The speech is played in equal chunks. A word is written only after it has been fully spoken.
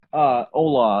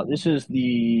Hola, this is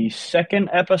the second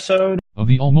episode. Of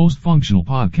the Almost Functional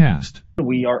Podcast.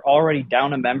 We are already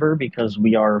down a member because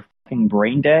we are fucking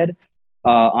brain dead.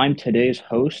 I'm today's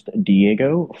host,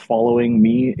 Diego. Following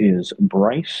me is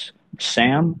Bryce,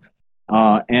 Sam,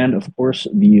 and of course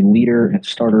the leader and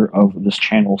starter of this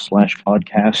channel slash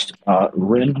podcast,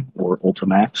 Rin or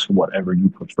Ultimax, whatever you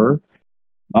prefer.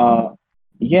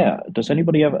 Yeah, does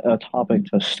anybody have a topic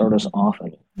to start us off?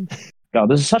 God,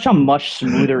 this is such a much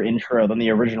smoother intro than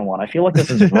the original one. I feel like this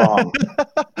is wrong.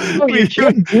 No, you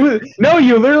can't do it. No,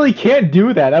 you literally can't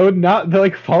do that. I would not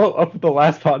follow up with the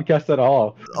last podcast at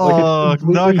all. Oh,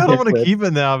 no, I kind of want to different. keep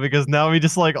it now because now we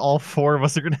just all four of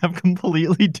us are gonna have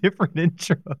completely different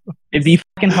intro. It'd be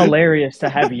fucking hilarious to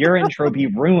have your intro be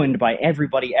ruined by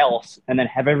everybody else, and then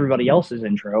have everybody else's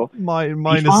intro. Mine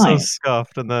is so fine.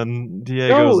 scuffed, and then No,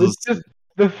 Diego's it's just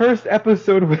the first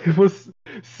episode was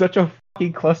such a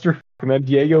fucking cluster. And then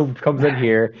Diego comes in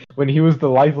here when he was the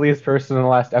liveliest person in the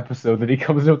last episode. That he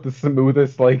comes in with the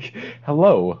smoothest,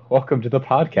 "Hello, welcome to the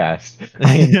podcast."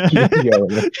 I am Diego.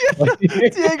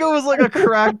 Diego was like a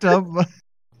cracked up.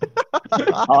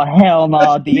 Oh hell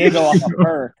no, Diego off a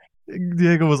perk.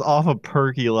 Diego was off a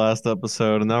perky last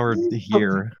episode, and now we're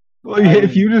here.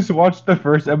 If you just watched the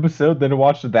first episode, then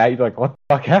watched that, you're like, "What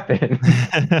the fuck happened?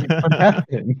 What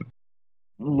happened?"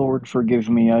 Lord forgive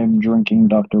me, I'm drinking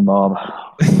Dr. Bob.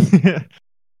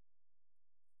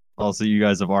 Also, you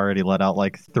guys have already let out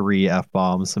 3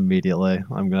 F-bombs immediately.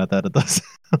 I'm gonna have to edit those.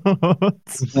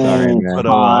 Sorry, man. But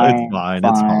it's fine.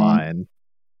 It's fine.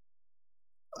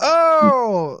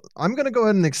 Oh, I'm gonna go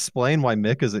ahead and explain why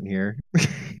Mick isn't here.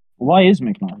 Why is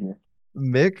Mick not here?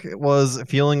 Mick was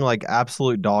feeling like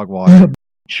absolute dog water.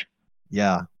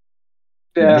 Yeah.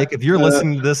 Mick, if you're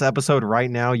listening to this episode right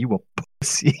now, you a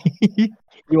pussy.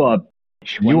 You are.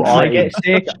 You When are I get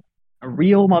sick.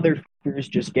 Real motherfuckers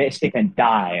just get sick and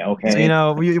die. Okay.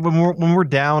 So, when we're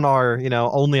down our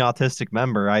only autistic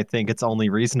member, I think it's only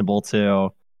reasonable to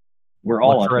We're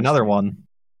all look for autistic. another one.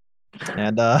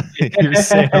 And here's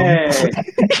Sam.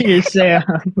 Here's Sam.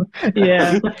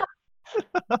 Yeah.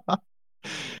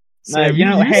 Sam, you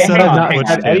know, you hey, set hang up on, the hang Twitch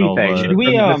on. channel, anything but- Should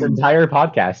we, from this entire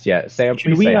podcast yet? Sam,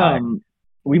 Should please we say hi.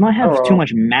 we might have too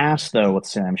much mass though with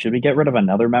Sam. Should we get rid of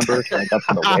another member to make up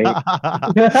for the weight?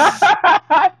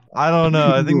 I don't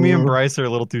know. I think me and Bryce are a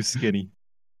little too skinny.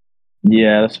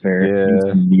 Yeah, that's fair. Yeah. You need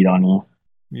some meat on you.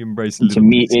 Me and Bryce. Need some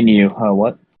meat in you.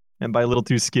 What? And by a little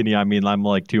too skinny, I mean I'm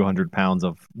 200 pounds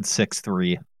of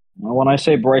 6'3". Well, when I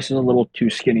say Bryce is a little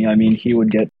too skinny, I mean he would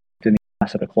get in the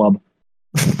ass at a club.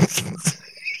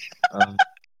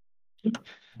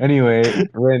 Anyway,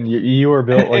 Ren, you were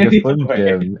built like a Slim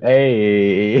Jim.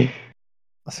 Hey,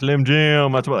 Slim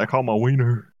Jim, that's what I call my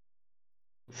wiener.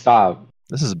 stop.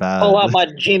 This is bad. Pull out my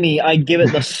Jimmy, I give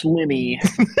it the Slimmy.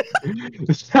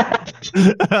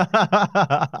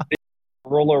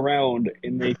 Roll around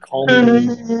and they call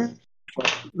me.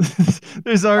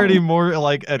 There's already more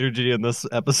energy in this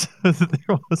episode than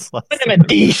there was last Vitamin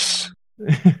D's.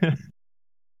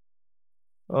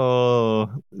 Oh,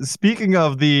 speaking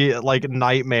of the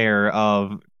nightmare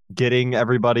of getting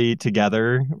everybody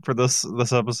together for this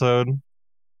episode.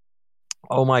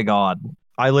 Oh my god.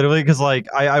 I literally because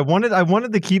I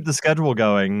wanted to keep the schedule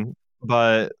going,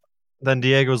 but then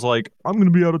Diego's like, I'm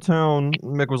gonna be out of town.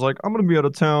 Mick was like, I'm gonna be out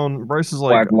of town. Bryce is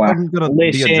like, Whack, whack. I'm gonna be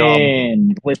a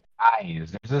job. Listen.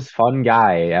 Guys, there's this fun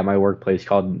guy at my workplace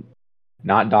called,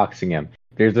 not doxing him.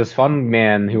 There's this fun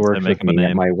man who works make with him a me at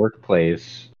name. my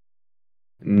workplace.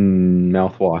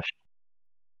 Mouthwash.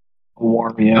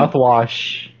 Warm you.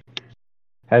 Mouthwash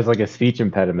has a speech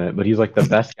impediment, but he's the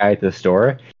best guy at the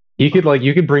store. He could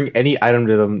you could bring any item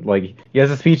to them. He has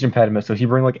a speech impediment, so if you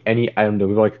bring any item to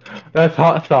him, we're that's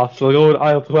hot sauce. So go to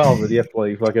aisle 12, and you have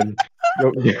to fucking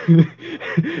go.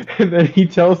 And then he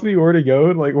tells me where to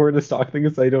go and where to stock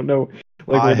things. I don't know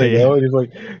where to go. And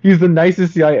he's the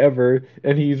nicest guy ever,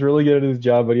 and he's really good at his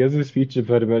job, but he has a speech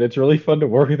impediment. It's really fun to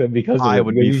work with him because of I it,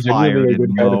 would because be he's genuinely fired a in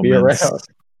good guy to be moments. around.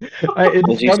 Does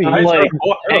It's he funny. sound like?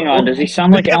 Hang on. Does he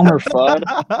sound like Elmer Fudd?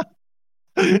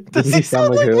 Does he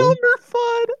sound like who? Elmer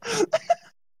Fudd?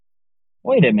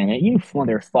 Wait a minute, you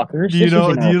motherfuckers. Do you This know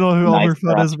isn't a who nice Elmer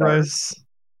Fudd is, crossfire. Bryce?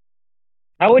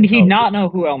 How would he Oh. not know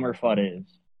who Elmer Fudd is?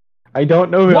 I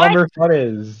don't know who What? Elmer Fudd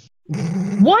is.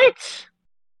 What?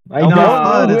 I Elmer don't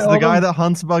Fudd know is who the guy Elmer- that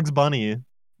hunts Bugs Bunny.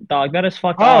 Dog, that is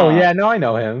fucked Oh up. yeah, no, I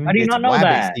know him. How do you It's not know Wabbit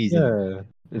that? season. Yeah,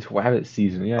 it's Wabbit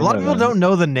season. Yeah, A lot I of know people him. don't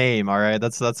know the name. All right,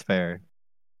 that's fair.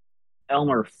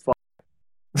 Elmer Fudd.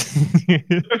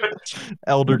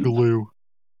 Elder Glue.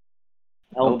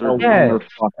 Yeah. Elmer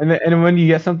Fudd. And when you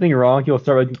get something wrong, he'll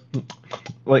start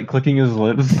clicking his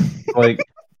lips,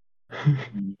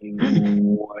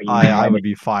 I would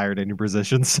be fired in your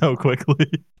position so quickly.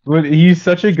 But he's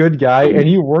such a good guy, and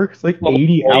he works like Well,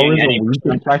 80 yeah, hours a 80%. week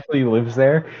and practically lives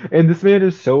there. And this man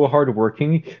is so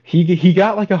hardworking. He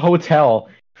got like a hotel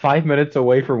 5 minutes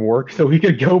away from work, so he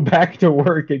could go back to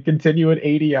work and continue an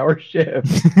 80-hour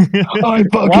shift. I Why?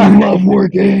 fucking love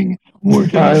working.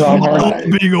 Working I is love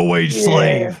fun. Being a wage Yeah.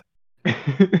 slave.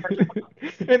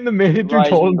 And the manager Rise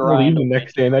told and him to leave grind. the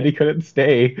next day and that he couldn't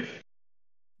stay.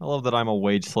 I love that I'm a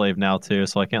wage slave now too,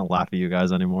 so I can't laugh at you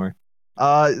guys anymore.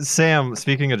 Sam,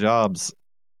 speaking of jobs,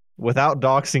 without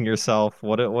doxing yourself,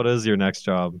 what is your next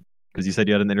job? Because you said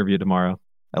you had an interview tomorrow.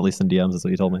 At least in DMs, that's what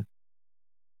you told me.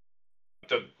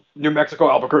 New Mexico,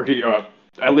 Albuquerque.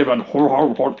 I live on.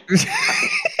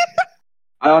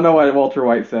 I don't know what Walter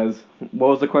White says. What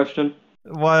was the question?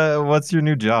 What's your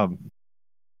new job?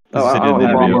 'Cause Oh, you said I you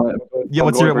had don't an know. interview. I'm Yeah,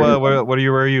 what's going your for an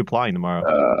interview. where are you applying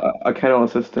tomorrow? A kennel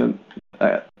assistant.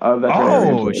 Oh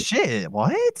Veterinarian. shit!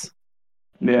 What?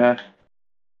 Yeah.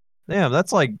 Damn,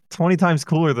 that's like 20 times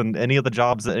cooler than any of the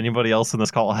jobs that anybody else in this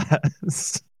call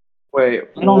has. Wait.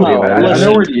 I don't know. I Listen.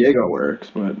 know where Diego works,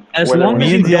 but As whether- long as Me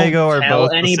you and don't Diego are tell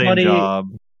both the anybody- same job.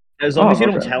 As long as you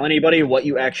don't okay. tell anybody what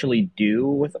you actually do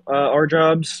with our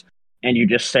jobs, and you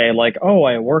just say like, "Oh,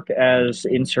 I work as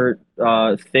insert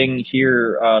thing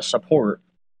here support,"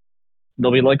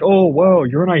 they'll be like, "Oh, wow,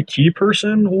 you're an IT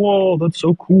person? Whoa, that's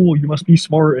so cool. You must be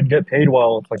smart and get paid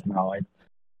well." It's like, no,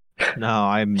 No,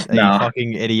 I'm a No.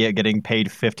 fucking idiot getting paid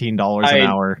 $15 an I-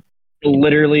 hour.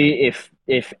 literally, if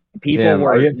people Damn, I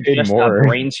were get paid just more. a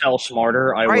brain cell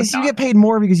smarter, I would Bryce, you not. get paid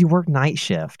more because you work night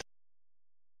shift.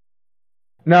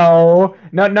 No,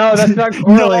 that's not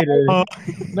correlated.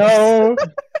 No,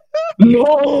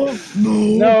 No,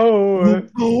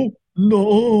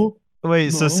 no.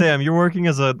 Wait, so No. Sam, you're working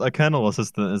as a kennel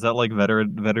assistant. Is that like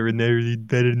veterinarian?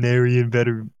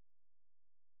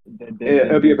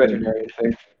 it'll be a veterinarian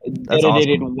thing. That's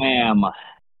awesome. Wham.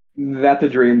 That's a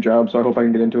dream job, so I hope I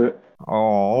can get into it.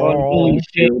 Oh, Holy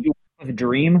shit! You have a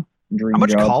dream. Dream how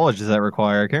much job. college does that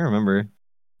require? I can't remember.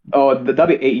 Oh,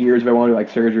 that'd be 8 years if I want to do like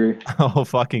surgery. Oh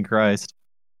fucking Christ!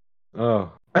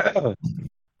 Oh. To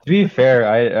be fair,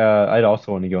 I'd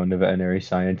also want to go into veterinary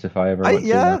science if I ever went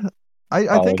to I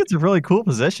college. think it's a really cool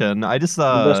position. I just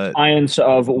The science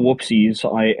of whoopsies.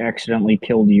 I accidentally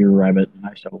killed your rabbit.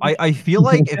 I feel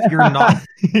like if you're not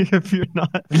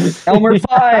Elmer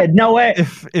Fudd. No way.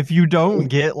 if you don't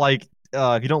get like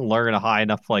if you don't learn a high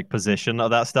enough like position of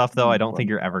that stuff though, I don't think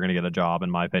you're ever gonna get a job in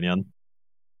my opinion.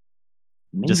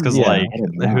 Just because Yeah, like I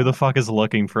don't know. who the fuck is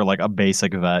looking for like a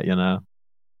basic vet, you know?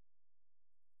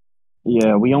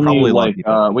 Yeah, we Probably only a lot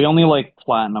of like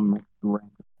platinum rank.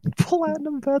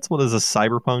 Platinum vets? What is this,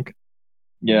 cyberpunk?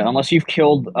 Yeah, unless you've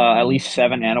killed at least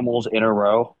 7 animals in a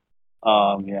row.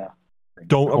 Yeah.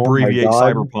 Don't Oh my abbreviate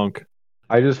God. cyberpunk.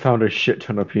 I just found a shit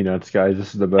ton of peanuts, guys.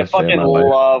 This is the I best day fucking of my life.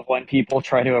 love when people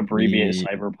try to abbreviate Yeah.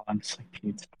 cyberpunk.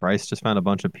 Bryce just found a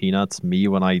bunch of peanuts. Me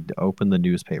when I opened the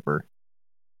newspaper.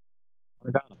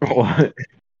 What?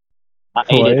 I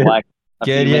ate it What? like a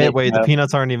few Yeah, minutes wait, the ago.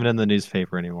 peanuts aren't even in the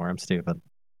newspaper anymore. I'm stupid.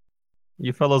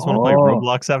 You fellas want to play Oh.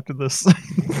 Roblox after this?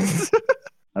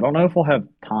 I don't know if we'll have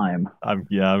time. I'm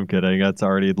kidding. That's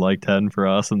already like 10 for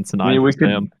us and it's 9 I mean, we for could-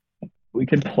 Sam. We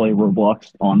could play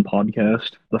Roblox on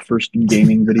podcast. The first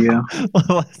gaming video.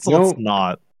 let's No.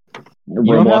 not. You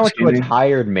know how much of a gaming.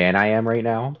 tired man I am right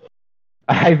now?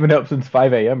 I've been up since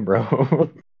 5 a.m., bro.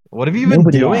 What have you been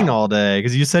Nobody doing asked. all day?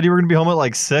 Because you said you were going to be home at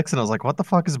like 6 and I was like, what the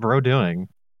fuck is bro doing?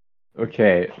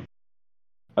 Okay.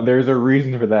 There's a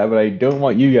reason for that, but I don't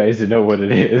want you guys to know what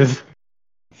it is.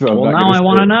 So I'm Well, not now gonna I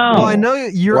want say to it. know. Well, I know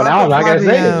you're Well, now up I'm not at gonna 5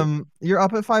 say it. a.m. You're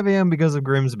up at 5 a.m. because of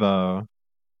Grimsbow.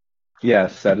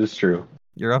 Yes, that is true.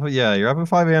 You're up at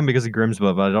 5 a.m. because of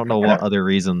Grimsbow, but I don't know what other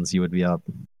reasons you would be up.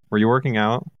 Were you working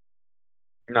out?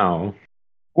 No.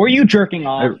 Were you jerking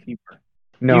off?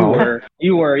 No.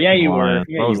 You were. Yeah, you were. Lying.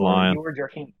 Yeah, I was you were. lying. You were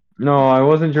jerking. No, I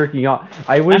wasn't jerking off.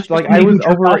 I wish, That's like, just I me was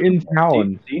jerk over off. in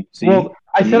town. See? Well,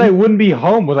 I said I wouldn't be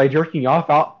home. Was I jerking off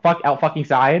out fucking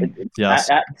side? Yes.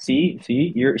 The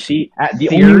Sears?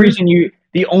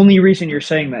 only reason you're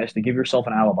saying that is to give yourself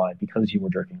an alibi because you were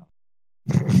jerking off.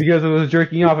 Because I was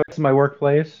jerking off at my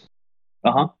workplace.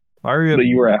 Uh-huh. Why are you But at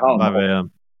you were at home. 5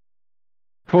 a.m.?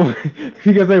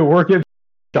 Because I work at At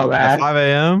dumbass. 5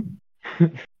 a.m.?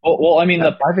 Well, I mean, the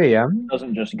At 5 a.m.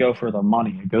 doesn't just go for the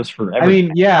money; it goes for I everything.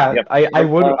 mean, yeah, Yep.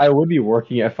 I would be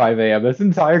working at 5 a.m. This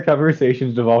entire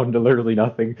conversation's devolved into literally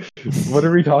nothing. What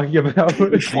are we talking about?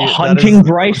 Hunting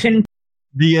Bryson.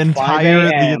 The entire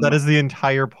 5 a.m. that is the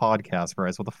entire podcast,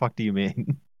 Bryce. What the fuck do you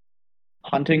mean?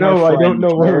 Hunting No, our I don't friends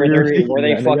know where you're where taking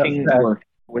they that, and I got fucking sad.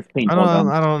 with I paintball don't. guns.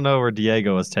 I don't know where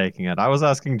Diego is taking it. I was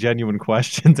asking genuine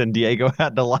questions, and Diego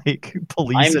had to like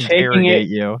police I'm taking interrogate it-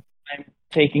 you. I'm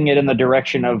taking it in the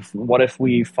direction of what if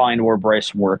we find where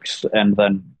Bryce works and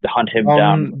then hunt him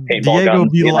down with paintball Diego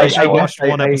guns. be in like, his I store. watched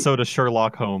one I- episode of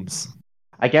Sherlock Holmes.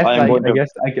 I guess I am going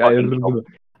to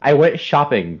I went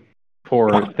shopping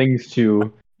for things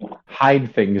to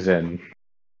hide things in,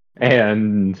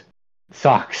 and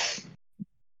socks.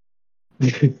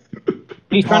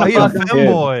 He's trying Oh, to you a fuck.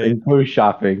 femboy. And clothes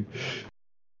shopping.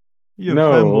 You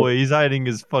No. femboy. He's hiding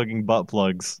his fucking butt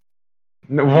plugs.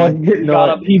 No, what?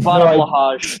 He bought a I-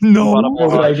 blahage. No. He bought a No,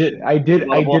 but I blahage. did. I did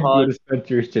Blah, blah, go blah. to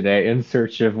Spencer's today in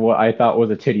search of what I thought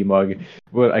was a titty mug,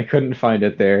 but I couldn't find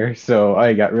it there. So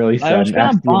I got really sad. I was and gonna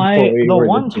asked the buy employee the where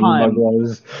one titty mug time-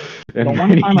 was. The and one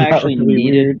he time I got actually really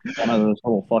needed weird. one of those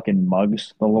little fucking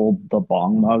mugs, the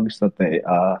bong mugs that they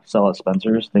sell at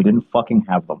Spencer's, they didn't fucking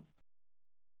have them.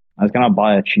 I was gonna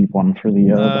buy a cheap one for the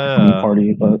honey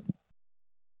party, but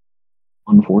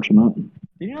unfortunate.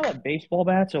 Do you know that baseball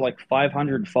bats are like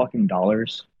 $500 fucking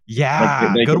dollars? Yeah,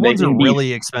 Like, they- good they ones are can be-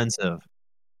 really expensive.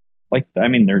 Like, I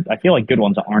mean, I feel like good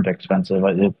ones aren't expensive.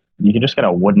 You can just get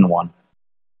a wooden one.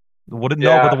 No, but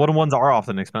Yeah. the wooden ones are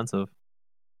often expensive.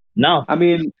 No, I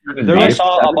mean, I like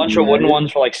saw a bunch of 70, wooden right?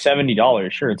 ones for like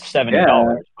 $70. Sure, it's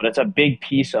 $70, but it's a big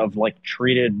piece of like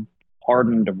treated,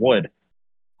 hardened wood.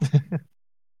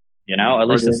 You know, at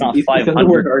least it's not He said the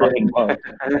word 500 fucking bucks.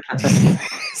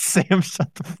 Sam,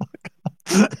 shut the fuck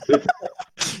up.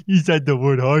 You said the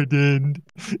word hardened.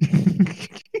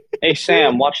 Hey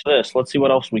Sam, watch this. Let's see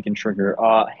what else we can trigger.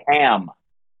 Ham,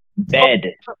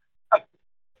 bed,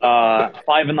 5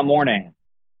 a.m.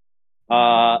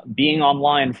 Being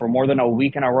online for more than a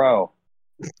week in a row.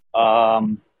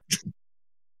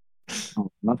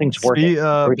 Nothing's working.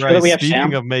 Are we sure that Bryce, we have speaking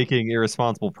Sam? of making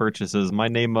irresponsible purchases, my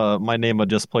name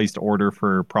just placed order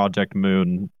for Project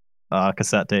Moon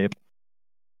cassette tape.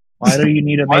 Why do you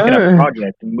need to make it a What?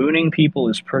 project? Mooning people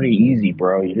is pretty easy,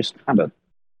 bro. You just kind of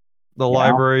The Yeah.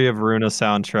 Library of Runa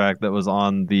soundtrack that was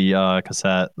on the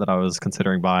cassette that I was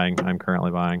considering buying. I'm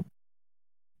currently buying.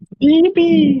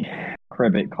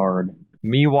 credit card.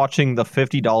 Me watching the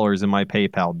 $50 in my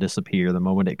PayPal disappear the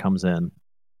moment it comes in.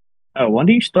 Oh, when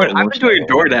do you start? I've been doing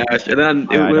DoorDash, and then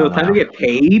I when it was don't time to know. get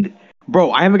paid,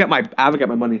 bro, I haven't got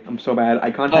my money. I'm so bad.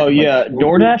 I contacted. Oh yeah, like,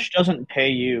 DoorDash doesn't pay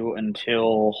you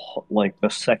until like the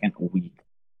second week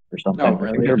or something. Oh, I think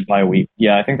really? they're bi-week.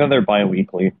 Yeah, I think that they're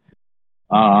bi-weekly.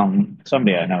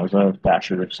 Somebody I know is a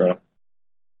dasher, so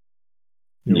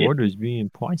Your Yeah. order's being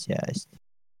processed.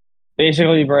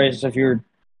 basically, Bryce, if you're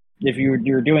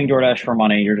doing DoorDash for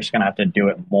money, you're just gonna have to do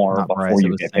it more Not before Bryce, it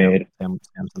you was get Sam. paid. Sam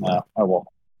said that. I will.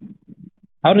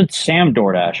 How did Sam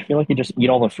DoorDash? I feel like you just eat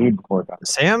all the food before it got.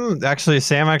 Sam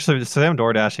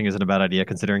DoorDashing isn't a bad idea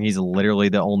considering he's literally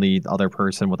the only other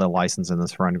person with a license in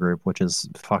this friend group, which is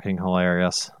fucking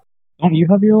hilarious. Don't you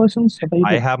have your license? I thought you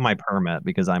I did. have my permit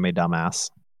because I'm a dumbass.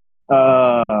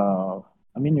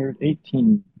 I mean, you're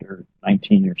 18 or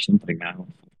 19 or something now.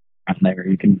 And there,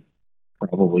 you can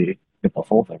probably get the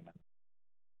full thing.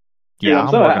 Yeah,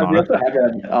 I'm working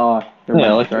on it.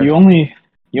 Yeah, like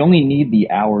you only need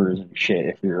the hours and shit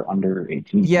if you're under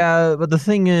 18. Yeah, but the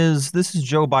thing is, this is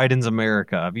Joe Biden's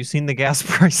America. Have you seen the gas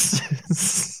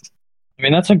prices? I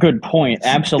mean, that's a good point.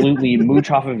 Absolutely mooch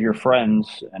off of your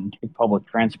friends and take public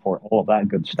transport, all of that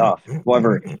good stuff.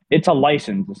 However, it's a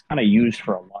license. It's kind of used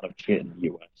for a lot of shit in the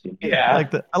U.S. you know? Yeah.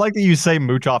 I like that you say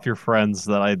mooch off your friends.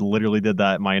 That I literally did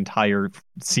that my entire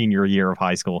senior year of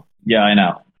high school. Yeah, I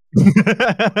know.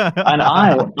 And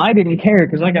I didn't care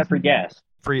because I got free gas.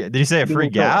 free. Did you say a free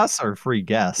gas or free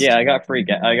guest? Yeah, I got free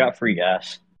gas. I got free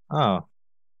gas. Oh.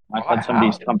 I had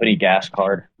somebody's company gas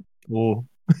card. Cool.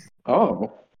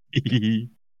 Oh.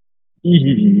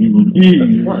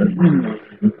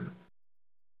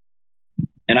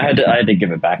 And I had to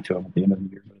give it back to him at the end of the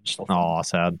year. But it's still fun. Oh,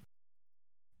 sad.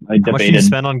 I How much do you debated.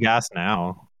 spend on gas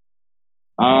now?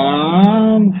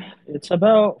 It's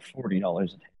about $40 a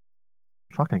day.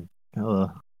 Fucking. Ugh.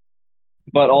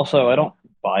 But also, I don't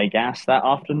buy gas that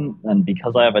often, and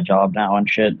because I have a job now and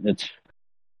shit, it's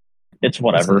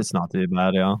whatever. It's not too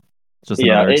bad, yeah. It's just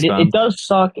Yeah, another it expense. does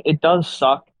suck. It does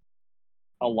suck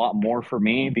a lot more for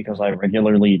me because I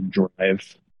regularly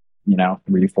drive,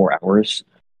 3-4 hours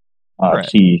Right. to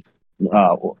see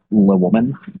a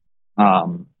woman.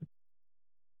 But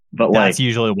That's like,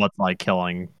 usually what's like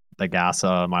killing the gas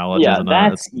mileage, yeah, isn't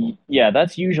it?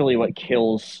 that's usually what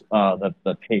kills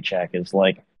the paycheck is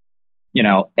like, a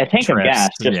tank of Trips, gas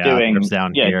just yeah, doing trips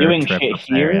down here, doing trips shit up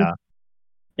there, here. yeah.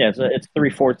 Yeah, it's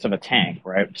 3/4 of a tank,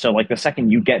 right? So like the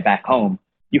second you get back home,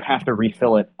 you have to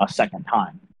refill it a second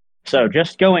time. So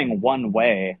just going one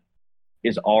way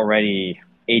is already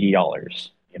 $80.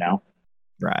 You know,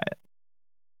 Right.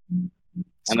 and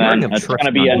then it's going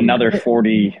to be another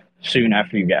 40 soon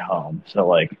after you get home. So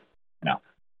like,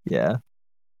 Yeah.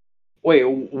 Wait,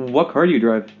 what car do you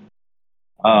drive?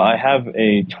 I have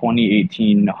a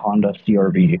 2018 Honda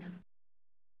CRV.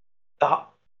 I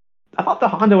thought the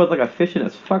Honda was like efficient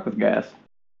as fuck with gas.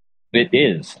 It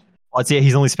is. Let's see.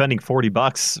 He's only spending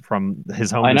 $40 from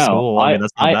his home I to know. school. I mean,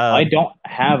 that's not bad. I don't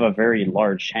have a very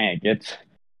large tank. It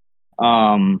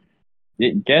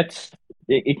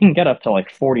can get up to like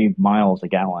 40 miles a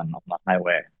gallon on the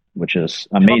highway, which is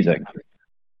amazing.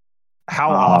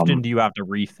 How often do you have to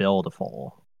refill to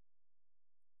full?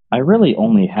 I really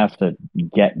only have to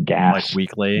get gas Like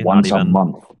weekly? once Not a even...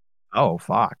 month. Oh,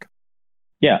 fuck.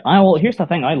 Yeah, well, here's the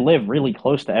thing. I live really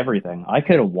close to everything. I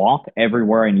could walk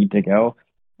everywhere I need to go.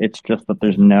 It's just that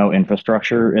there's no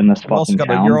infrastructure in this fucking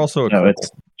town. You're also a cripple.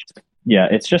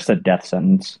 It's just a death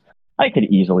sentence. I could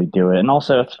easily do it, and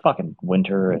also it's fucking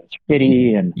winter. It's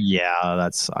shitty, and yeah,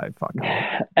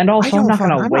 And also, I'm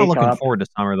not looking forward to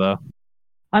summer though.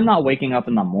 I'm not waking up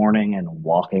in the morning and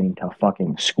walking to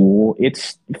fucking school.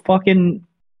 It's fucking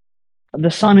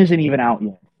the sun isn't even out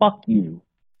yet. Fuck you.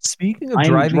 Speaking of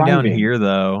driving down here,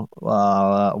 though,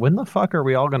 when the fuck are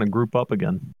we all gonna group up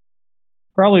again?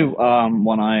 Probably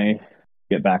when I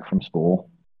get back from school.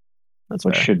 That's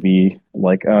which should be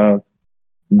like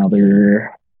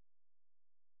another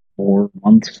 4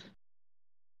 months.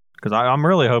 Because I'm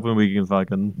really hoping we can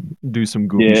fucking do some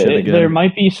goofy shit again. There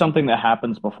might be something that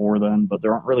happens before then, but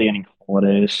there aren't really any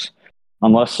holidays.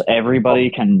 Unless everybody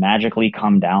can magically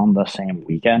come down the same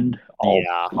weekend,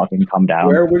 I'll fucking come down.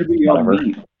 Where would we all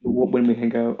meet when we can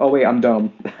go? Oh wait, I'm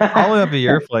dumb. Probably up at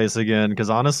your place again, because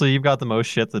honestly, you've got the most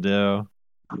shit to do.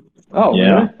 Oh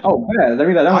yeah.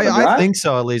 Really? Oh yeah. I think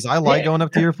so. At least I like going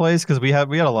up to your place because we had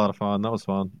a lot of fun. That was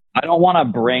fun. I don't want to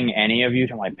bring any of you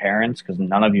to my parents because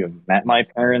none of you have met my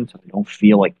parents. I don't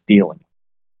feel like dealing.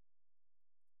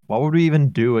 What would we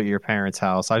even do at your parents'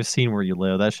 house? I've seen where you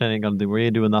live. That shit ain't gonna do. We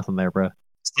ain't doing nothing there, bro.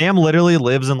 Sam literally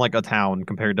lives in like a town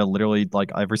compared to literally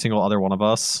like every single other one of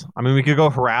us. I mean, we could go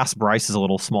harass Bryce's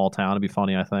little small town. It'd be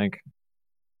funny, I think.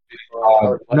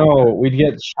 No, we'd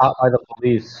get shot by the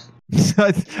police.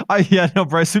 No,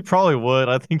 Bryce, we probably would.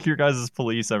 I think your guys'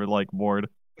 police are like bored.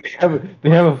 They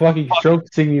have a fucking stroke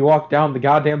seeing you walk down the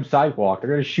goddamn sidewalk.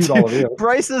 They're gonna shoot all of you.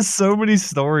 Bryce has so many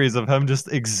stories of him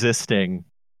just existing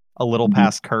a little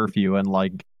past curfew and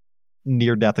like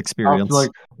near-death experience. Like,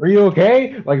 are you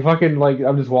okay? Like fucking like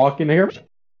I'm just walking here.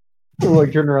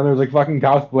 Like turning around, there's like fucking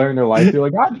cops blaring their lights. You're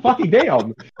like, God fucking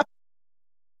damn.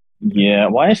 Yeah,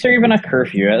 why is there even a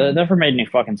curfew? That never made any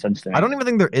fucking sense to me. I don't even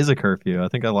think there is a curfew. I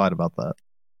think I lied about that.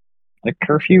 The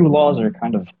curfew laws are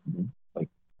kind of like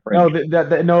crazy.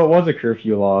 No, it was a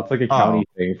curfew law. It's like a county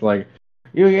thing. It's like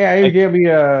you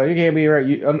can't be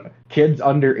right. Kids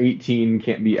under 18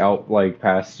 can't be out like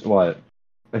past what?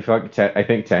 I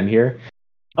think 10 here.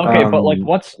 Okay, but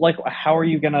like, how are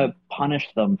you gonna punish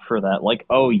them for that? Like,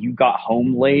 oh, you got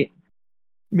home late.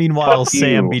 Meanwhile,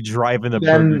 Sam be driving the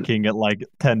Burger King at like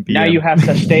 10 p.m. Now you have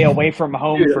to stay away from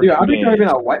home for 2 days. I've been driving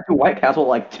to White Castle at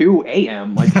like 2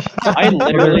 a.m. Like, I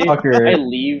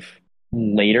leave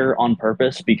later on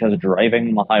purpose because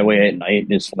driving the highway at night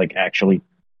is like actually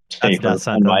safer,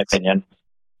 in my opinion.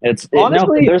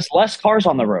 Honestly, there's less cars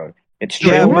on the road. It's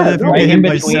true. Yeah, but if you get hit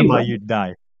by semi, you'd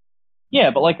die.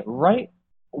 Yeah, but like right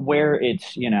where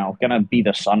it's gonna be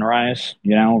the sunrise,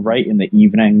 right in the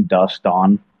evening, dusk,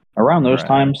 dawn. Around those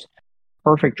times,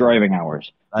 perfect driving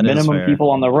hours. Minimum people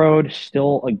on the road,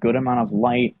 still a good amount of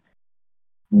light.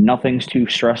 Nothing's too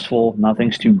stressful.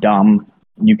 Nothing's too dumb.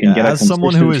 You can get as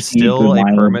someone who is still a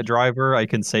permit driver, I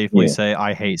can safely say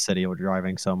I hate city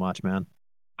driving so much, man.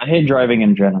 I hate driving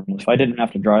in general. If I didn't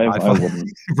have to drive, I wouldn't.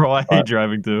 Bro, I hate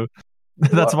driving too.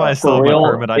 That's why I still have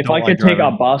my permit. If I could take a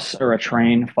bus or a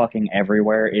train fucking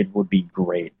everywhere, it would be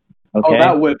great. Okay? Oh,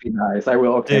 that would be nice. I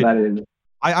will. Okay, that is.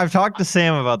 I've talked to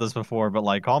Sam about this before, but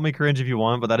like, call me cringe if you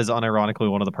want, but that is unironically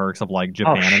one of the perks of like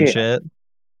Japan and shit.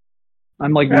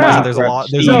 I'm like, there's a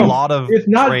lot of it's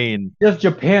not train. Just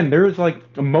Japan. There's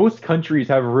like most countries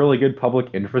have really good public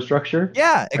infrastructure.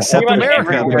 Yeah, except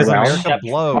America, because America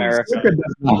blows. America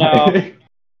no.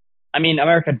 I mean,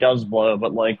 America does blow,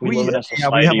 but like we live in a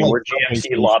society where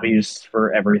GMC lobbies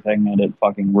for everything, and it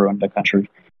fucking ruined the country.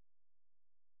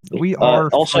 We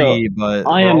are free, but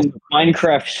I am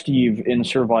Minecraft Steve in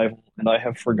survival, and I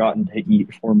have forgotten to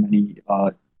eat for many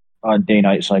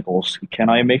day-night cycles. Can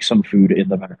I make some food in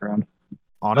the background?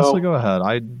 Honestly, go ahead.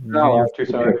 No, I'm too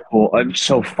sorry. Cool. I'm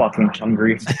so fucking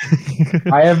hungry.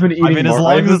 I have been eating. I mean, as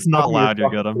long as it's not loud, you're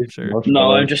good. I'm sure.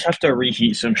 No, I just have to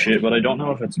reheat some shit, but I don't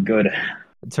know if it's good.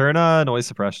 Turn noise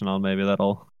suppression on. Maybe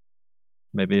that'll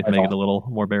maybe I make it thought- a little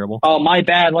more bearable. Oh, my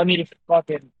bad. Let me just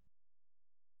fucking.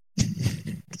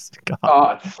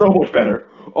 God. It's so much better.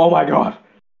 Oh my god.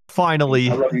 Finally,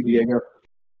 I love you, Diego.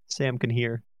 Sam can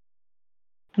hear.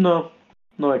 No,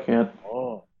 I can't.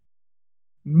 Oh.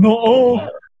 No.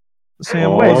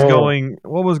 Sam, Oh.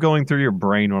 what was going through your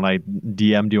brain when I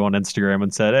DM'd you on Instagram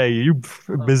and said, "Hey, you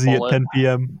busy at bullet. 10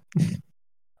 p.m.?"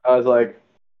 I was like,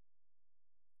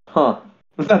 huh.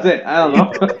 That's it. I don't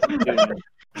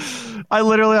know.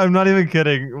 I'm not even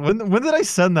kidding. When did I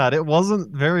send that? It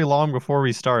wasn't very long before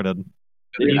we started.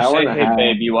 Did you Hour say, and a hey, half.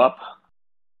 babe, you up?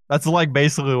 That's like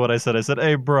basically what I said. I said,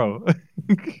 "Hey, bro."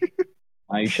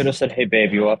 You should have said, hey,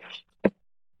 babe, you up?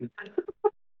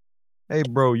 Hey,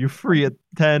 bro, you free at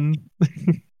 10?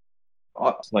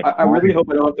 It's like, I really hope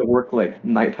I don't have to work like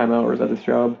nighttime hours at this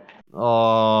job.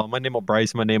 Oh, my name will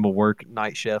Bryce. My name will work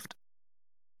night shift.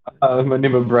 My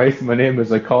name is Bryce. My name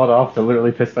is I called off to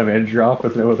literally piss my manager off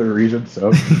with no other reason.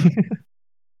 So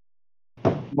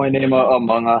my name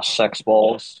Among Us sex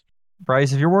balls.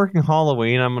 Bryce, if you're working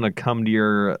Halloween, I'm gonna come to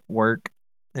your work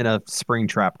in a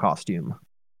Springtrap costume.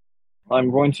 I'm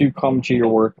going to come to your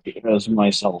work as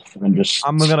myself and just.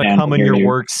 I'm gonna stand come in near your you.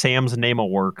 work. Sam's name will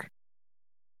work.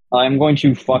 I'm going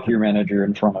to fuck your manager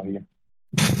in front of you.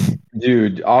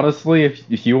 dude, honestly,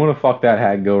 if you want to fuck that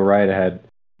hag, go right ahead.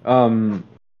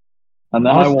 And then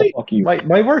Honestly, I will fuck you.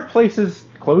 my workplace is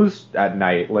closed at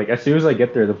night. Like as soon as I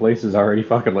get there, the place is already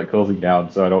fucking like closing down,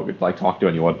 so I don't like talk to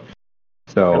anyone.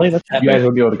 So Really? That's you guys epic.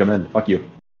 won't be able to come in. Fuck you.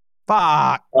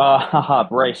 Fuck. Haha,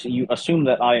 Bryce, you assume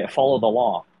that I follow the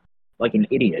law like an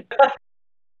idiot.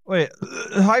 Wait,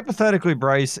 hypothetically,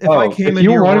 Bryce, if I came if into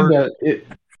you your wanted work,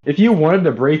 if you wanted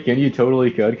to break in, you totally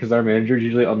could, because our managers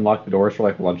usually unlock the doors for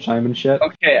like lunchtime and shit.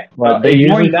 Okay, But they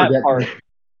ignoring usually that forget. part,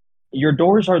 your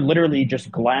doors are literally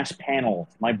just glass panels.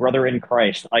 My brother in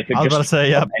Christ, I could I was just about to say,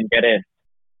 yeah, and get in.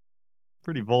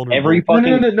 pretty vulnerable. Every No,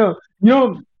 fucking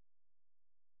no.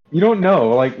 You don't know.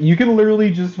 Like you can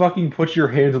literally just fucking put your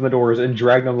hands on the doors and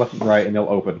drag them left and right, and they'll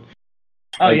open.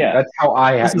 oh Like, yeah, that's how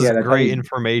I. This is yeah, that's great how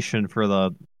information for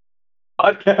the.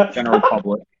 Podcast. general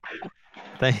public.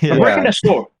 Thank I'm you, Yeah. breaking a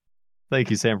store. thank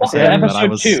you, Sam, for Welcome to saying that. I episode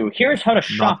was 2. Here's how to not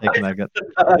shop. taking that good.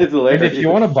 That is And hilarious. if you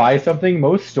want to buy something,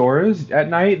 most stores at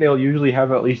night they'll usually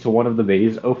have at least one of the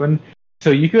bays open,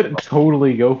 so you could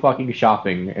totally go fucking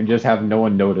shopping and just have no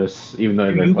one notice, even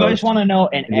though Do they're you guys closed. want to know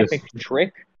an And just- epic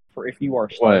trick for if you are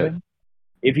starving?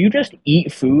 If you just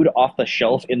eat food off the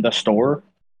shelf in the store,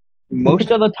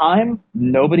 most of the time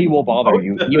nobody will bother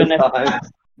you, even if.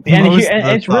 And, Most of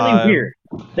the it's really time. weird.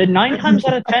 The 9 times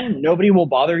out of 10, nobody will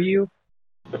bother you,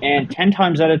 and 10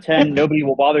 times out of 10, nobody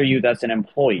will bother you. That's an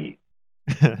employee.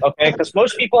 Okay, because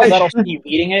most people that'll see you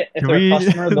eating it, if Can they're we- a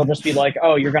customer, they'll just be like,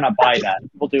 "Oh, you're gonna buy that."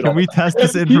 We'll do it. Can all we the time. test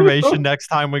this information next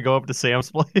time we go up to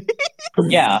Sam's place?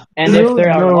 Yeah, and if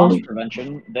they're No. loss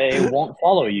prevention, they won't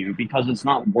follow you because it's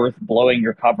not worth blowing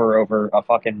your cover over a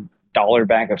fucking $1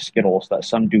 bag of Skittles that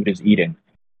some dude is eating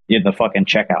in the fucking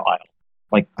checkout aisle.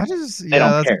 I just, They don't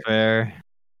yeah, that's care. fair.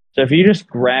 So if you just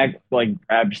grab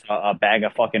just a bag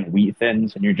of fucking wheat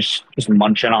thins and you're just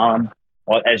munching on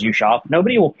them as you shop,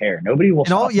 nobody will care. Nobody will. You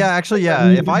know, stop yeah, you. actually, yeah.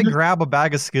 If I grab a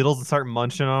bag of Skittles and start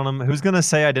munching on them, who's gonna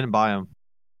say I didn't buy them?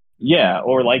 Yeah,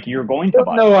 or like you're going I to don't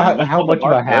buy. know them. how Until the much of a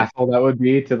market- hassle that would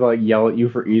be to like yell at you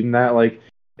for eating that. Like,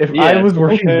 if Yeah, I was it's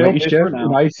working okay, I'll late pay for shift it now.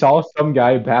 and I saw some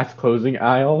guy past closing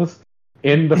aisles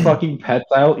in the fucking pets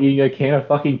aisle eating a can of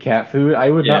fucking cat food,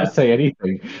 I would Yeah. not say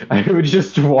anything. I would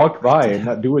just walk by and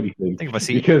not do anything. I think if I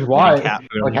see Because eating why? cat food,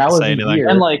 I Like, won't how is say he anything. here?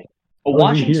 And like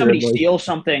watching here, somebody like- steal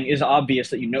something is obvious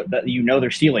that you know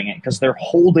they're stealing it because they're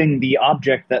holding the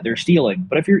object that they're stealing.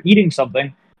 But if you're eating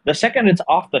something, the second it's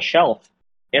off the shelf,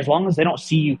 as long as they don't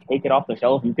see you take it off the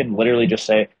shelf, you can literally just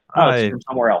say, "Oh, it's from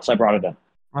somewhere else. I brought it in."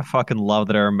 I fucking love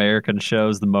that our American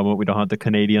shows the moment we don't have the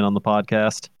Canadian on the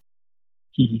podcast.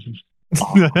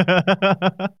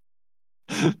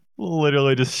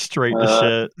 Literally just straight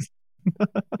to shit.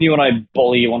 You and I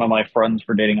bully one of my friends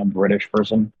for dating a British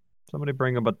person. Somebody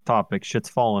bring up a topic. Shit's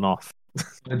falling off.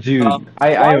 Dude,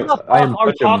 Why the fuck I am are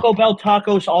such a Taco Bell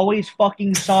tacos always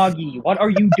fucking soggy? What are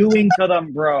you doing to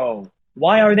them, bro?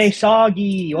 Why are they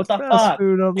soggy? What the Fast fuck?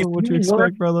 food, I don't know what you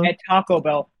expect, brother. At Taco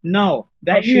Bell, no,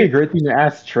 that That'd be a shit. great thing to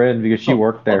ask Trin because she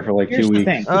worked there for like Here's 2 the weeks.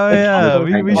 thing. Oh The yeah, tacos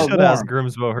we are should warm. ask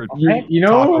Grimsbo her. Okay? You know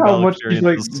Taco how Bell much she's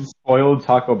like experiences. spoiled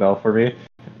Taco Bell for me?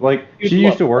 Like Dude, she look,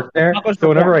 used to work there, tacos so are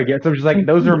whenever warm. I get them, she's like,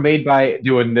 "Those are made by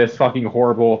doing this fucking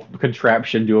horrible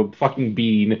contraption to a fucking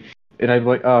bean." And I'm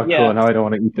like, "Oh, Yeah. cool. Now I don't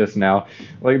want to eat this now."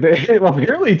 Like, well,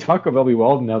 apparently Taco Bell be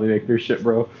Walden how they make their shit,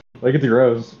 bro. Like it's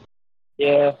gross.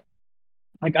 Yeah.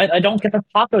 Like, I don't get the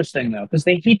tacos thing, though, because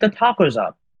they heat the tacos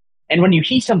up. And when you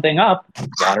heat something up,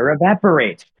 water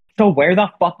evaporates. So where the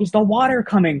fuck is the water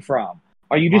coming from?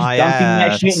 Are you just My dunking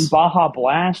that shit in ass. Baja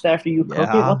Blast after you cook it?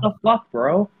 Yeah. What the fuck,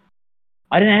 bro?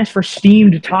 I didn't ask for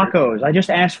steamed tacos. I just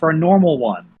asked for a normal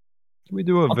one. Can we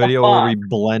do a What the video where fuck? we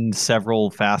blend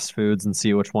several fast foods and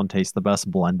see which one tastes the best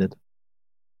blended?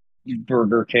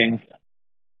 Burger King.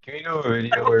 Can we do a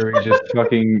video where we just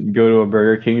fucking go to a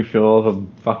Burger King, fill up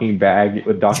a fucking bag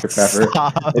with Dr. Pepper,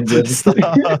 Stop. and just Stop.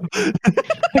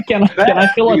 Can I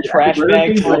fill a Dude, trash Burger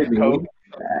bag King full of might be- Coke?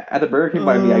 At the Burger King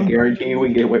by me, I guarantee you we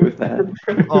can get away with that.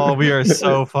 Oh, we are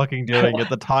so fucking doing it.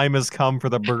 The time has come for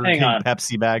the Burger Hang King on.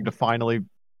 Pepsi bag to finally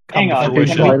come Hang to on.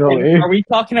 fruition. Finally. Are we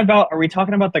talking about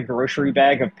the grocery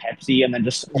bag of Pepsi and then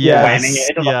just Yes, slamming it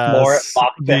into the yes. floor at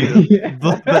Mock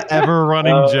The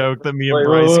ever-running Uh, joke that me and wait,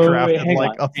 Bryce wait, crafted hang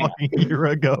like on, a hang on. fucking year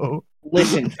ago.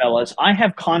 Listen, fellas, I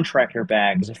have contractor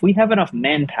bags. If we have enough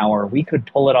manpower, we could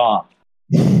pull it off.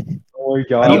 Oh my I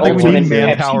god. don't think we ultimate need Pepsi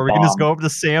manpower. We can just bomb. go up to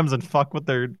Sam's and fuck with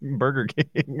their Burger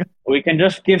King. We can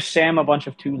just give Sam a bunch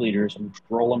of 2 liters and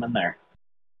roll them in there.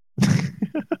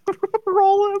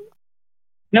 Roll him.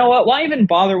 You know what? Why even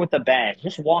bother with the bag?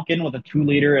 Just walk in with a 2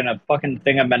 liter and a fucking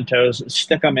thing of Mentos,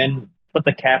 stick them in, put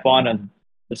the cap on, and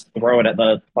just throw it at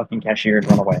the fucking cashier and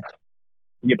run away.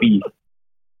 Yippee.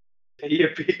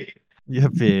 Yippee.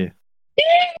 Yippee.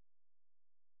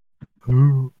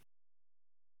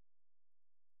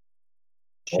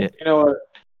 Shit. You know what?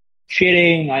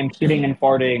 Shitting, I'm shitting and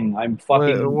farting. I'm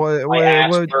fucking. my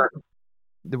ass hurt.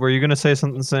 Were you gonna say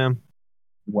something, Sam?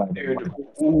 Dude,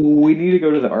 we need to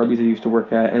go to the Arby's I used to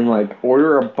work at and like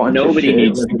order a bunch of Nobody shit.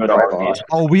 needs and to go to drive Arby's. off.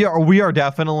 Oh, we are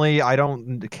definitely. I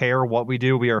don't care what we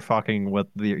do. We are fucking with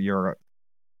your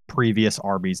previous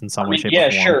Arby's in some way, shape, yeah,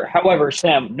 or form. sure. However,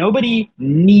 Sam, nobody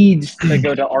needs to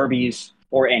go to Arby's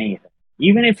or anything.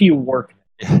 Even if you work.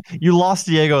 You lost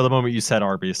Diego the moment you said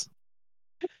Arby's.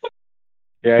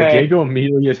 Yeah, Okay. Diego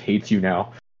immediately just hates you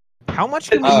now. How much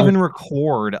can we even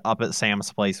record up at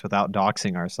Sam's place without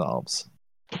doxing ourselves?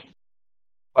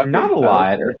 Not a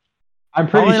lot. I'm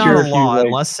pretty Probably sure not if a you lot, like,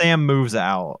 unless Sam moves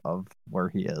out of where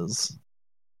he is.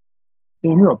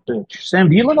 Dude, you're a bitch. Sam,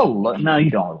 do you live alone? No, you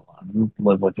don't live alone. You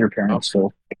live with your parents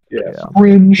still. yeah.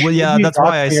 Cringe. Well, yeah, If you that's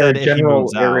why I dox said our if he general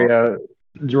moves out. area,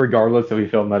 regardless if we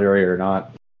film that area or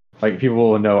not. Like people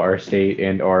will know our state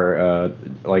and our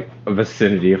like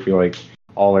vicinity if we like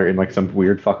all are in like some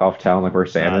weird fuck off town like where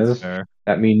Sam That's is. fair.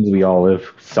 That means we all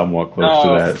live somewhat close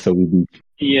Oh. to that, so we'd be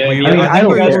Yeah, We, yeah. I mean, I I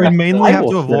think don't we care. mainly I have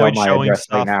will to spit out avoid my showing address right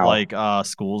stuff now. like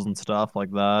schools and stuff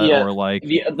like that, Yeah, or like the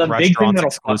big thing restaurants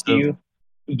that'll fuck exclusive.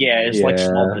 you, is like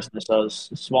small Yeah. businesses.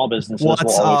 Small businesses What's,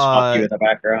 will always fuck you in the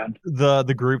background.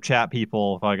 the group chat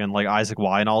people, fucking like Isaac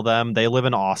Y and all them. They live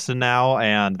in Austin now,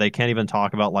 and they can't even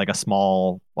talk about like a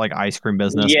small like ice cream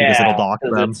business because it'll dock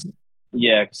 'cause them.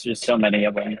 because there's so many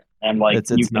of them, and like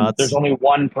It's nuts. there's only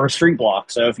one per street block.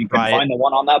 So if you can Right. find the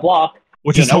one on that block,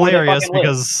 Which you is know where they hilarious fucking live.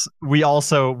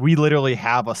 because we literally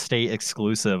have a state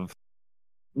exclusive.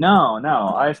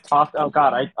 no, I've talked. Oh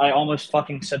god, I almost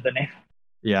fucking said the name.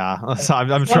 Yeah, so I'm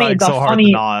Funny- trying the so hard to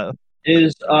funny- not.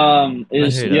 Is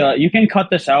hate yeah? You can cut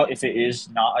this out if it is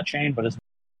not a chain, but it's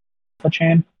a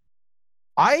chain.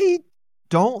 I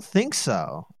don't think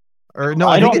so. Or no,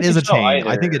 I I think don't it is a think so chain. I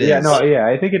either. think it is. Yeah,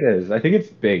 I think it is. I think it's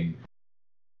big.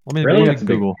 Let Really? me That's big.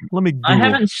 Google. Let me Google. I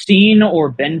haven't seen or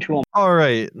been to a. All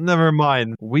right, never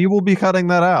mind. We will be cutting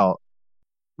that out.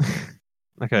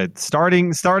 Okay,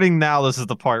 starting now. This is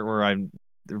the part where I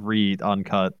read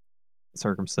uncut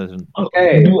circumcision.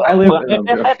 Hey, I live in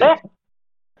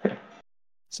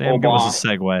Sam, give us a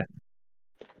segue.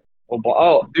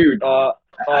 Oh, dude. How's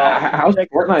seg-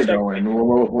 Fortnite seg- going?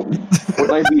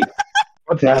 Fortnite be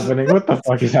What's happening? What the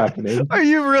fuck is happening? Are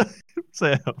you really,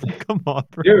 Sam? Come on,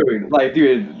 bro.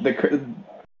 dude,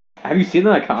 have you seen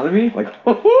the economy? Like,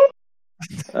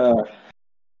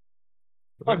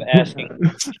 I'm asking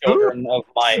children of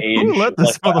my age. Who let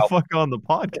this like, wow, motherfucker on the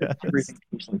podcast? everything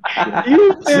seems like shit.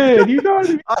 You did. You got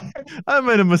it. I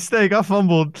made a mistake. I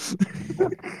fumbled.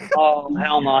 Oh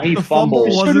hell no, he The fumble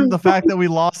fumbles. wasn't the fact that we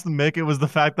lost the Mick. It was the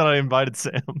fact that I invited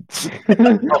Sam.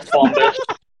 A fumble.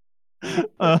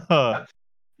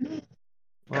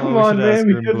 Come we on, should ask man.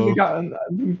 We Grimbo. couldn't have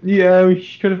gotten. Yeah,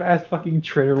 we could have asked fucking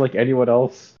Tritter like anyone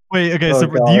else. Wait, okay, Oh, so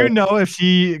do you God. know if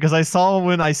she, because I saw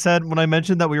when I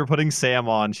mentioned that we were putting Sam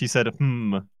on, she said,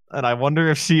 and I wonder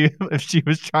if she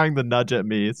was trying to nudge at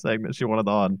me, saying that she wanted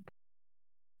on.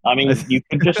 I mean, you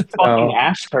could just fucking Oh.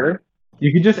 ask her.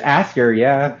 You could just ask her.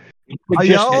 Yeah. You could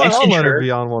Yeah, just I'll message let her her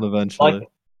be on one eventually. like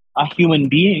a human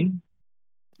being.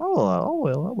 I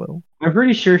will. I'm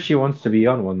pretty sure she wants to be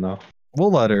on one though.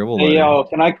 We'll let her. We'll Hey, let her. yo,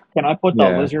 can I put the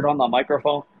Yeah. lizard on the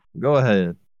microphone? Go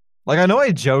ahead. Like, I know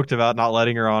I joked about not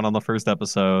letting her on the first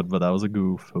episode, but that was a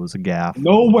goof. It was a gaff.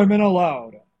 No women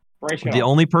allowed. Brace The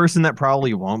only person that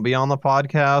probably won't be on the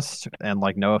podcast, and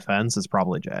like, no offense, is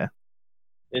probably Jay.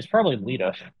 It's probably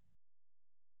Lita.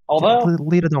 Although,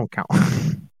 Lita don't count.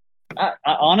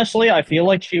 honestly, I feel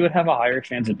like she would have a higher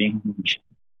chance of being.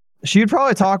 She'd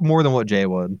probably talk more than what Jay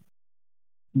would.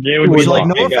 Jay would Which, be like,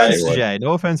 like, no "Hey, offense guys." to Jay.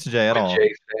 No offense to Jay at all.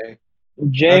 Jake say?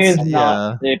 Jay is That's-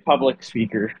 not a public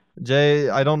speaker. Jay,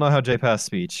 I don't know how Jay passed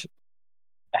speech.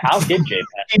 How did Jay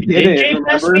pass? He Did didn't, Jay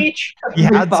pass remember? speech? He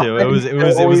had to. It was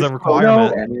a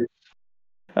requirement.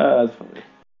 That's funny.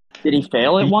 Did he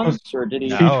fail it He once, was- or did he?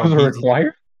 No. Speech was he's-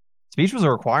 required? Speech was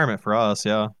a requirement for us,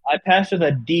 yeah. I passed with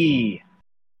a D.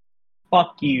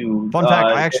 Fuck you. Fun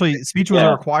fact, speech was yeah.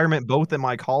 a requirement both in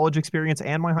my college experience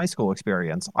and my high school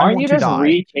experience. I Aren't want you to just die.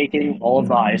 retaking all of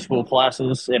the high school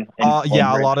classes in Yeah, a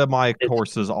Cambridge? lot of my It's-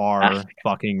 courses are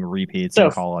fucking repeats So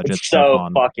in college. it's It's so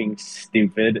fun. fucking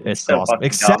stupid. It's so awesome. fucking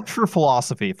Except dumb. for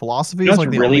philosophy. Philosophy You know is what's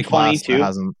like the really only funny, class too? that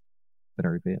hasn't been a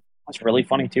repeat. That's really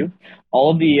funny too.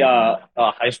 All of the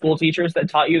high school teachers that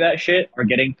taught you that shit are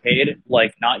getting paid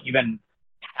like not even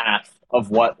half of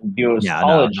what those Yeah, no,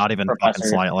 college not even fucking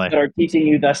professors slightly. that are teaching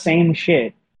you the same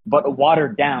shit, but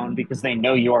watered down because they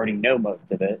know you already know most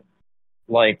of it.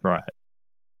 Like, Right.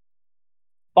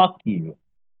 fuck you.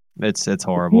 It's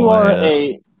horrible. You are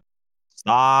Yeah.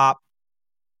 Stop.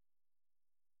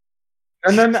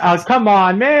 No, come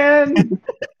on, man!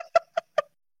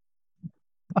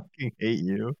 Fucking hate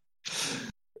you.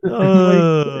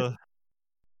 Ugh.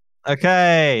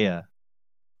 Okay.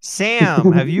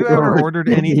 Sam, have you ever ordered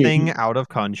anything out of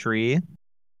country?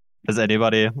 Has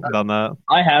anybody done that?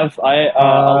 I have. A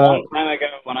long time ago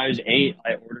when I was 8,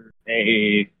 I ordered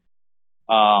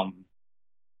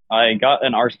I got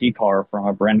an RC car from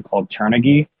a brand called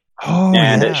Carnegie. Oh,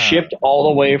 And yeah. it shipped all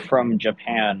the way from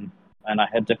Japan, and I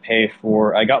had to pay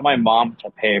for. I got my mom to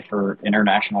pay for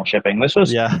international shipping. This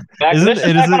was Yeah. back. Isn't- This is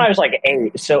it back isn't- when I was like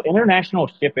 8. So international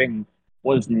shipping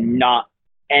was not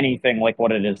anything like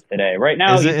what it is today. Right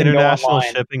now, Is you it can go international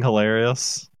online. shipping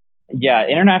hilarious? Yeah,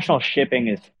 international shipping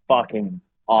is fucking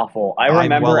awful. I I'm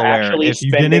remember well aware. actually If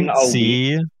you spending didn't a week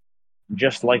see,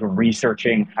 just like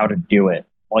researching how to do it,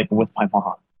 like with my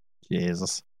mom.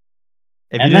 Jesus.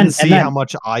 If And you then- didn't see and then- how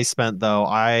much I spent though,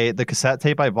 the cassette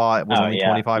tape I bought was Oh, only yeah,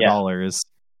 $25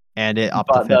 and it up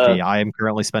But to 50. I am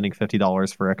currently spending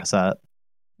 $50 for a cassette.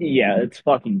 Yeah, it's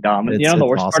fucking dumb. You It's- know the it's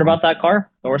worst awesome. part about that car?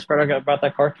 The worst part about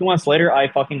that car? 2 months later, I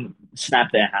fucking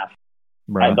snapped it in half.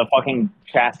 Bro. The fucking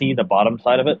chassis, the bottom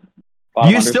side of it. Do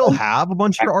bottom you still underside. have a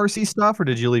bunch of your RC stuff or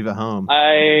did you leave it home?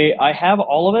 I have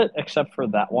all of it except for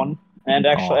that one. And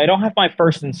actually, Oh. I don't have my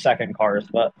first and second cars,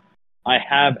 but I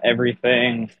have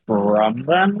everything from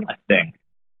them, I think.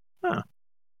 Huh.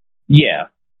 Yeah.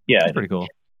 Yeah. That's pretty cool.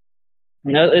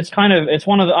 No, it's one of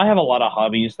the, I have a lot of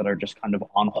hobbies that are just kind of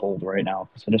on hold right now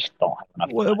because I just don't have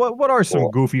enough time. What are some Cool.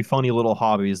 goofy, funny little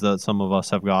hobbies that some of us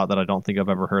have got that I don't think I've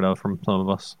ever heard of from some of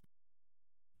us?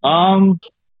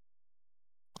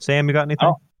 Sam, you got anything?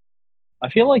 Oh. I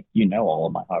feel like you know all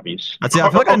of my hobbies. I feel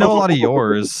like I know a lot of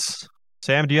yours.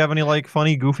 Sam, do you have any like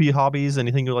funny, goofy hobbies?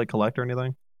 Anything you like collect or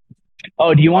anything?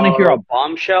 Oh, do you want to hear a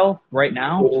bombshell right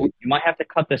now? You might have to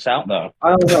cut this out though. I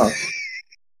don't know.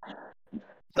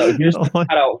 So here's I the don't like-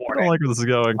 cut out I don't warning. like where this is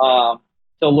going.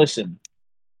 So listen,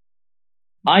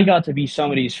 I got to be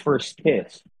somebody's first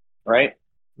kiss, right?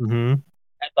 Mm-hmm.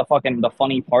 At the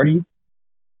funny party.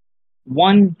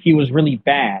 One, he was really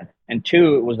bad, and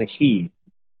two, it was a he.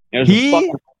 It was He?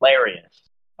 fucking hilarious.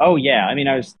 Oh yeah, I mean,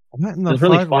 What in the It's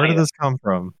really fuck? Where funny. did this come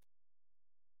from?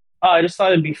 I just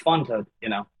thought it'd be fun to,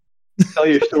 Tell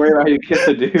your story about how you kissed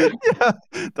a dude. Yeah,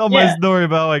 tell my Yeah. story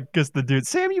about like kiss the dude.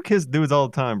 Sam, you kiss dudes all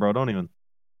the time, bro. Don't even.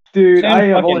 Dude, Sam I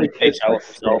have fucking only takes kissed out like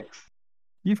himself. 6.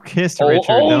 You've kissed Richard.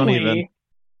 Don't only, even.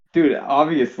 Dude,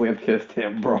 obviously I've kissed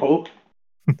him, bro.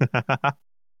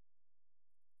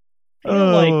 Oh,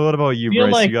 like- what about you, I feel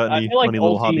Bryce? like You got I any feel like funny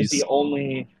little OT is hobbies? the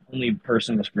only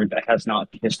person in this group that has not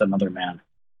kissed another man.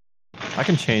 I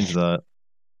can change that.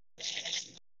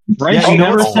 Bryce Yeah, you know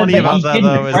never what's said funny that about he that, didn't.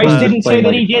 though, is Bryce that- didn't say Playing that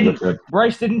like he a didn't. hypocrite.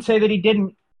 Bryce didn't say that he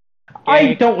didn't. I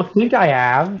Gay, don't think I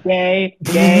have. gay.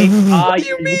 What do you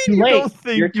You're mean too you late. don't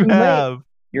You're think you too late. have?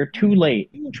 You're too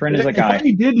late. Trent is a If guy.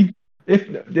 I did,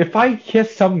 if I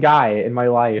kissed some guy in my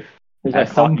life Who's at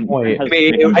a some cotton- point, has I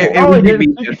mean, big it balls. would be didn't me,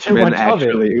 think just too man, much of it.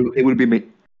 actually. It would be me.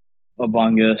 A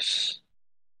bungus.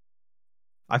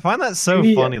 I find that so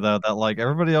Yeah. funny though that like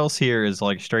everybody else here is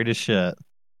like straight as shit.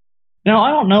 No,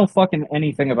 I don't know fucking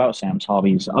anything about Sam's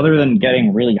hobbies other than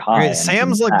getting really high. Okay, and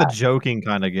Sam's being like the fat. joking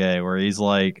kind of gay, where he's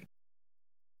like,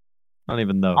 I don't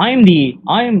even know. I am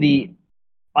the.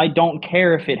 I don't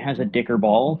care if it has a dick or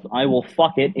balls. I will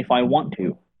fuck it if I want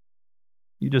to.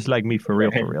 You just like me for real,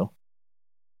 for real.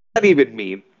 What does that even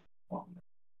mean?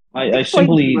 I Explain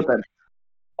to me simply, what that-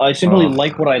 I simply Ugh.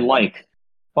 like what I like.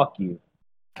 Fuck you.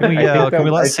 Can we, I think can we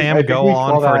that- let I think- Sam I think go we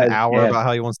on call for that an as hour death. about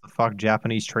how he wants to fuck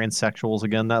Japanese transsexuals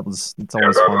again? It's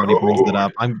always fun when he brings it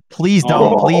up. Please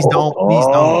don't, please don't, please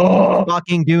don't. Oh.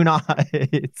 Fucking do not.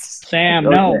 Sam,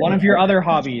 no, one of your other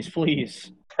hobbies,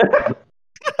 please.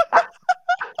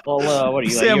 Well, what are you?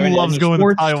 Sam you into loves any going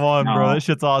sports? to Taiwan, bro. No. That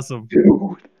shit's awesome.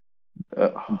 Dude.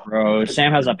 Bro,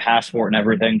 Sam has a passport and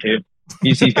everything too.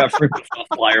 He's got freaking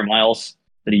flyer miles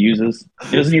that he uses.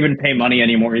 He doesn't even pay money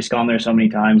anymore. He's gone there so many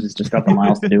times. He's just got the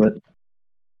miles to do it.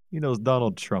 He knows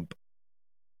Donald Trump.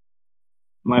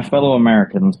 My fellow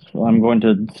Americans, I'm going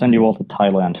to send you all to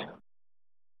Thailand.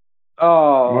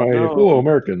 Oh, My no. fellow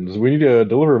Americans, we need to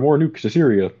deliver more nukes to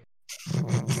Syria.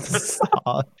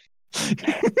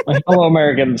 My fellow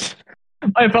Americans,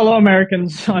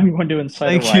 I'm going to incite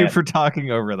a Thank you riot. for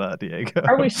talking over that, Diego.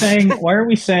 Why are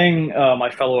we saying my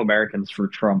fellow Americans for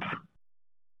Trump?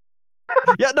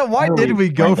 Yeah, no, why Why are did we we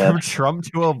go like that? from Trump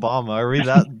to Obama? Are we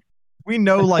that? We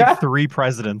know like 3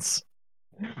 presidents.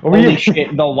 Holy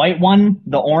shit, the white one,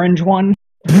 the orange one,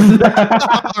 All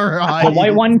right. the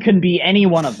white one can be any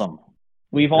one of them.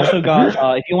 We've also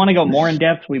got, if you want to go more in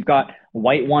depth, we've got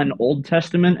white one Old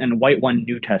Testament and white one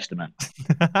New Testament.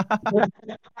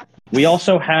 We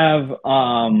also have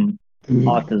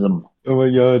autism. Oh my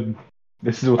god.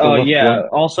 This is what the Oh left yeah.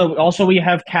 want. Also we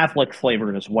have Catholic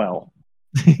flavored as well.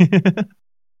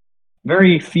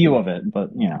 Very few of it,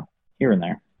 but here and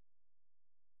there.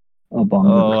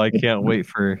 Oh, I can't wait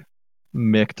for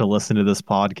Mick to listen to this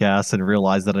podcast and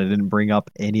realize that I didn't bring up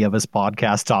any of his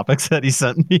podcast topics that he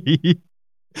sent me.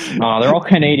 They're all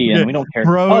Canadian. We don't care.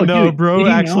 Bro, dude, bro did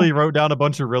you actually know? wrote down a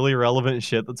bunch of really relevant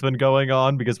shit that's been going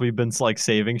on because we've been like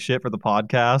saving shit for the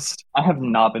podcast. I have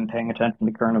not been paying attention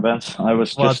to current events. I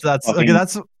was Well, just that's fucking- okay.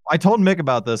 That's I told Mick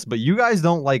about this, but you guys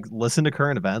don't like listen to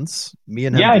current events. Me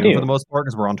and him Yeah, I do do. for the most part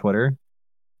because we're on Twitter.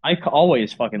 I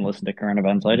always fucking listen to current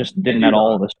events. I just didn't at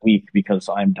all this week because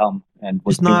I'm dumb and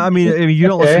was It's not. I mean, doing shit. you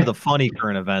don't listen Okay. to the funny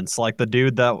current events, like the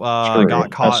dude that True, got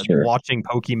that's caught true. watching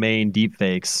Pokimane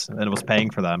deepfakes and was paying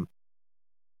for them.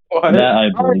 What? that I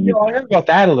Oh, believe. yeah, I heard about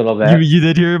that a little bit. You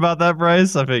did hear about that,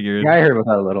 Bryce? I figured. Yeah, I heard about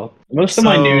that a little. Most of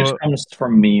my So- news comes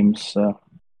from memes. So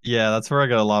Yeah, that's where I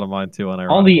got a lot of mine too. all the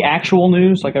Unironically. actual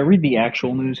news, like I read the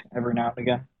actual news every now and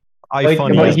again. Like,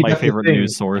 iFunny but is he- my that's the favorite thing.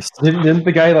 news source. Didn't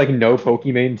the guy like know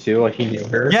Pokimane too? Like he knew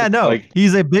her. Yeah, no, Like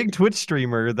he's a big Twitch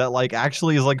streamer that like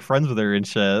actually is like friends with her and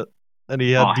shit. And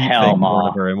he had Oh, deep hell fake no. porn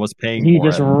of her and was paying He for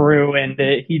just it. ruined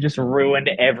it. He just ruined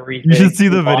everything. You should see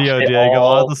the He lost video, it Diego. I'll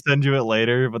all. have to send you it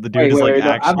later. But the dude Wait, is like wait,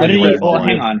 no, actually. How did he? like, Well, on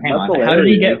hang it. on. That's How did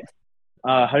he get?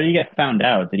 hilarious. How did he get found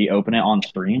out? Did he open it on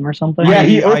stream or something? yeah,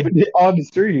 he I- opened it on the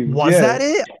stream. Was yeah. that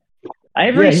it?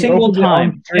 Every Yeah, he single opened it on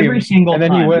time. stream, Every single and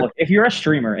then he time. went- Look, if you're a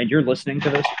streamer and you're listening to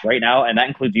this right now, and that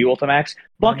includes you, Ultimax,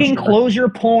 fucking close your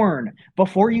porn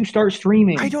before you start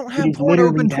streaming. I don't It have is porn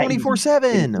literally open that easy.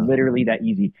 24/7. It's literally that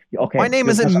easy. Okay. My name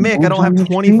you isn't have some Mick. I boobs don't have on your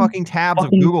 20 stream, fucking tabs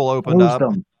fucking of Google opened close up.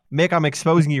 them. Mick, I'm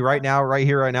exposing you right now, right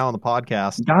here, right now on the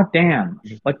podcast. God damn.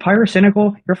 Like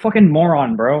Pyrocynical, you're a fucking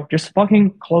moron, bro. Just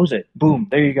fucking close it. Boom.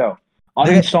 There you go.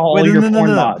 Uninstall all Wait, your no, no, porn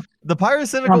no, no. mods. The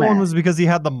Pyrocynical one Dumbass. was because he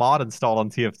had the mod installed on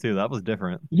TF2. That was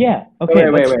different. Yeah. Okay.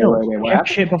 Wait, but still, what check happened?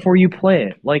 shit before you play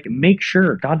it. Like, make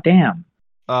sure. God damn.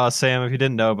 Sam, if you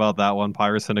didn't know about that one,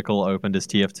 Pyrocynical opened his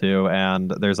TF2,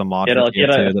 and there's a mod Get for a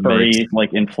TF2 that furry makes.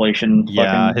 like inflation.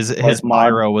 Yeah, fucking, his like, mod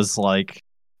pyro was like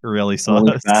really sus.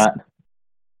 really fat.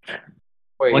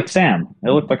 Wait, Like Sam. It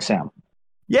looked like Sam.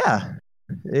 Yeah,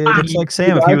 it looks like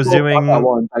Sam you if he guys was broke up that doing.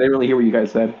 once. I didn't really hear what you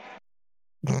guys said.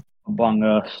 Among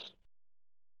Us.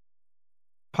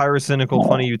 Pyrocynical,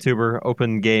 funny YouTuber,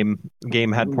 open game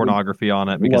had pornography on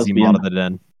it because he Lesbian. modded it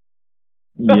in.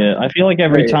 Yeah, I feel like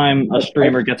every Wait, time a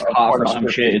streamer wait, gets caught for some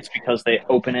pornography. shit, it's because they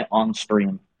open it on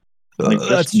stream. Like, just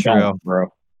That's don't, true.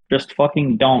 bro. Just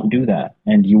fucking don't do that,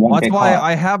 and you won't That's get why caught.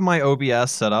 I have my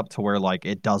OBS set up to where like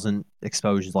it doesn't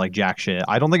expose like jack shit.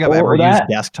 I don't think I've Or ever that- used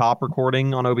desktop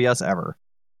recording on OBS ever.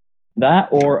 That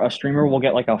or a streamer will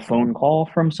get like a phone call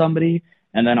from somebody,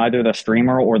 and then either the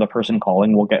streamer or the person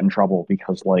calling will get in trouble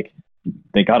because like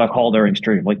they got a call during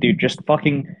stream. Like, dude, just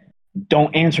fucking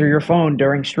don't answer your phone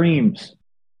during streams.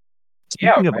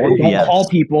 Speaking of right. Don't OBS, call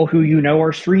people who you know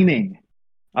are streaming.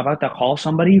 About to call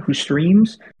somebody who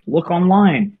streams, look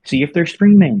online, see if they're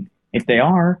streaming. If they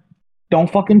are, don't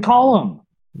fucking call them.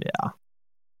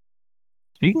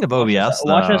 speaking of OBS,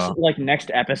 Watch though, us like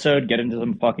next episode get into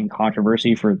some fucking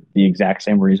controversy for the exact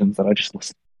same reasons that I just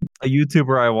listed. A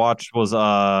YouTuber I watched was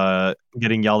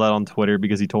getting yelled at on Twitter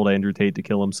because he told Andrew Tate to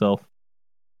kill himself.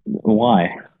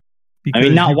 Why? Because I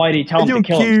mean, not why did he tell him to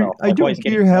kill himself? I Like, why don't he's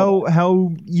getting care killed. how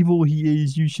evil he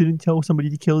is. You shouldn't tell somebody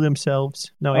to kill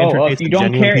themselves. No, Oh, Andrew well, Tate's if you a don't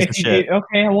genuine care, piece if of you shit.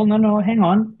 okay, well, no, hang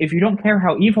on. If you don't care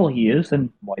how evil he is,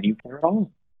 then why do you care at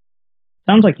all?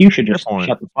 Sounds like you should Fair just point.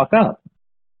 shut the fuck up.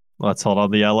 Let's hold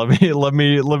on. Yeah, let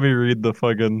me read the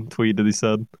fucking tweet that he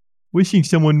said. Wishing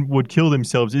someone would kill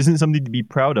themselves isn't something to be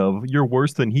proud of. You're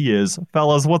worse than he is.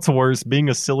 Fellas, what's worse, being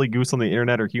a silly goose on the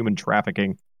internet or human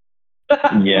trafficking?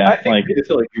 Yeah, I think like- it's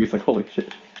silly goose. Like, holy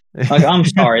shit. Like, I'm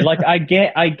sorry. Like, I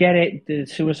get it. The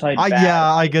suicide. Bad.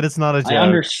 Yeah, I get it's not a joke. I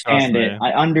understand trust it. me.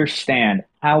 I understand.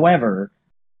 However,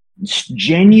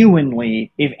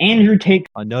 genuinely, if Andrew Tate,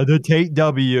 Another Tate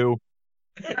W.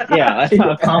 yeah,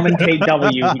 a common Tate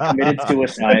W, he committed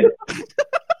suicide.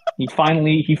 He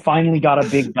finally got a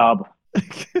big dub.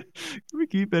 Can we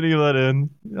keep any of that in?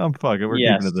 I'm fucking. We're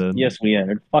Yes, keeping it in. yes, we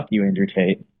are. Fuck you, Andrew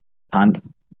Tate. Cunt.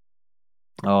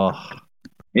 Oh,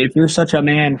 If you're such a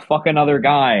man, fuck another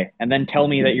guy, and then tell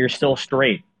me that you're still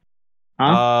straight,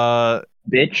 huh?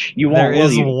 Bitch, you won't. there Will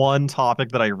is you? one topic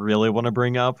that I really want to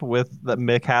bring up with that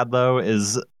Mick had though.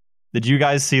 Is did you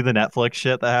guys see the Netflix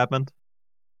shit that happened?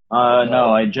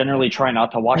 No, I generally try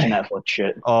not to watch Netflix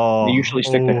shit. Oh, I usually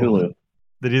stick to Hulu.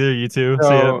 Did either of you two see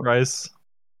So- it, Bryce?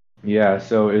 Yeah,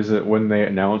 so is it when they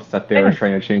announced that they were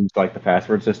trying to change like the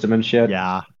password system and shit?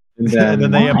 Yeah, And and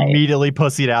then they Why? immediately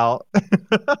pussied out.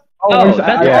 Oh,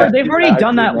 they've already I've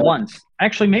done seen that once.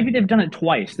 Actually, maybe they've done it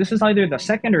twice. This is either the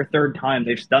second or third time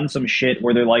they've done some shit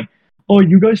where they're like, "Oh,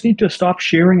 you guys need to stop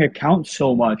sharing accounts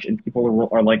so much," and people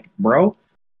are like, "Bro,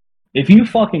 if you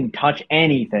fucking touch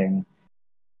anything,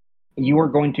 you are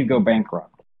going to go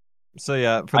bankrupt. So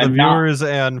yeah, for the I'm not viewers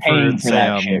and Paying for for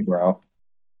that Sam, shit, bro."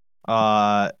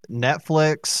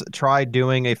 Netflix tried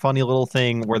doing a funny little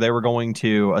thing where they were going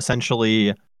to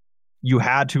essentially you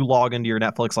had to log into your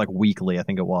Netflix like weekly, I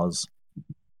think it was,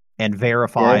 and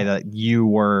verify that you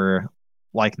were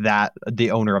like that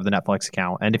the owner of the Netflix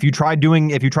account. And if you tried using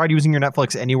your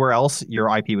Netflix anywhere else, your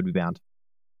IP would be banned.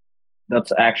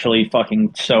 That's actually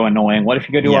fucking so annoying. What if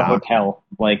you go to a Yeah. hotel?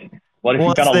 Like, what if Well,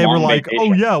 you've got a they long were like, vacation?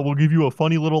 "Oh yeah, we'll give you a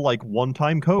funny little like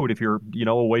one-time code if you're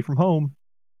away from home."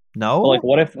 No, Like,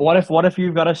 what if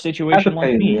you've got a situation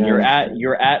like me? Yeah.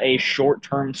 You're at a short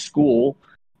term school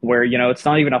where it's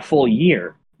not even a full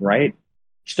year, right?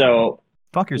 So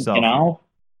fuck yourself.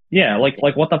 yeah, like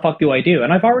what the fuck do I do?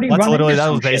 And I've already That's run literally into that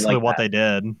some was shit basically like what that. they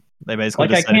did. They basically Like,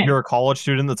 just I said if can't- you're a college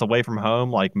student that's away from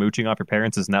home, like mooching off your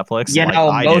parents is Netflix. You like know,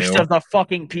 I most do. of the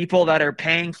fucking people that are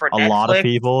paying for A lot of Netflix,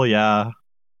 people, yeah.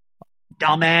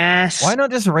 dumbass. Why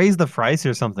not just raise the price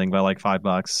or something by like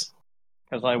 $5?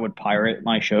 Because I would pirate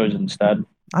my shows instead.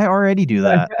 I already do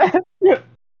that.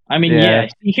 I mean, Yeah. yeah.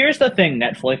 See, here's the thing,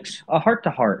 Netflix. A heart to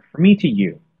heart, from me to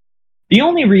you. The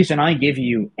only reason I give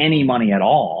you any money at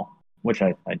all, which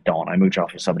I don't, I mooch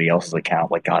off of somebody else's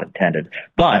account like God intended.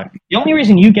 But the only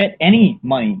reason you get any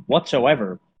money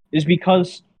whatsoever is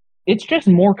because it's just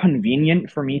more convenient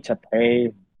for me to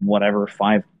pay whatever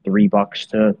 $3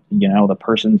 to the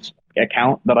person's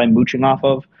account that I'm mooching off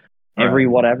of every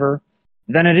whatever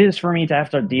than it is for me to have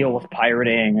to deal with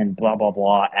pirating and blah blah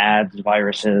blah, ads,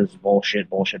 viruses, bullshit.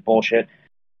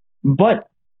 But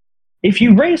if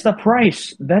you raise the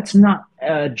price, that's not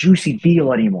a juicy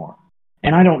deal anymore.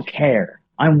 And I don't care.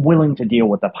 I'm willing to deal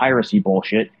with the piracy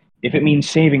bullshit if it means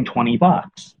saving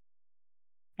 $20.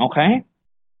 Okay?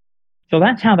 So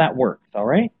that's how that works, all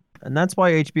right? And that's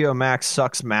why HBO Max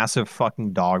sucks massive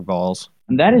fucking dog balls.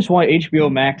 And that is why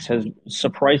HBO Max has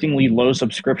surprisingly low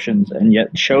subscriptions, and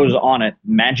yet shows on it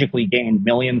magically gain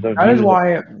millions of That is views.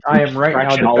 why I am right now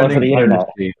Traction all over defending the internet.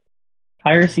 piracy.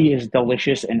 Piracy is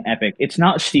delicious and epic. It's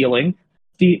not stealing.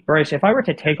 See, Bryce, if I were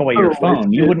to take away your Oh,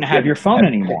 phone, you it's wouldn't have your phone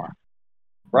anymore,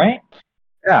 right?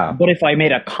 Yeah, But if I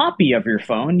made a copy of your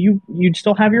phone, you'd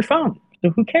still have your phone. So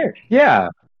who cares? yeah.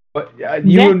 But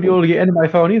you wouldn't be able to get into my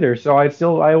phone either, so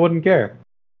I wouldn't care.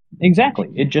 Exactly.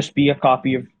 It'd just be a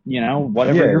copy of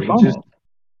whatever Yeah, your it's phone just- is.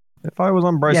 If I was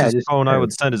on Bryce's just phone, I fair.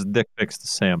 would send his dick pics to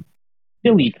Sam.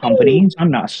 Silly companies. I'm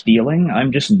not stealing.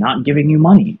 I'm just not giving you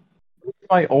money.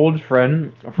 My old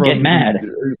friend from Get mad.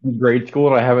 grade school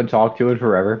that I haven't talked to in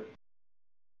forever.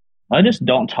 I just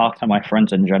don't talk to my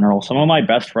friends in general. Some of my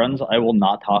best friends I will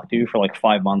not talk to for like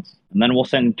 5 months. And then we'll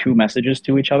send 2 messages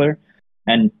to each other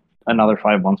and another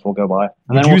 5 months will go by. And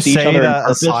Would then you we'll see each say other in that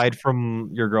purpose. aside from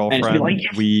your girlfriend, And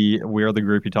just be like, we're the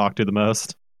group you talk to the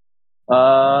most?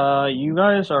 You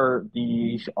guys are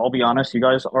I'll be honest, you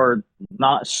guys are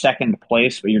not second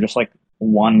place, but you're just like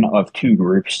one of 2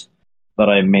 groups that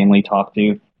I mainly talk to.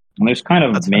 And there's kind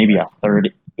of That's maybe a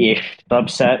third ish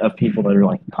subset of people that are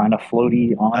like kind of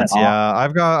floaty on That's and off. yeah.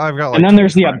 I've got like. And then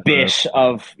there's the two friend abyss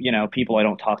of people I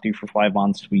don't talk to for 5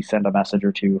 months. We send a message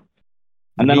or two,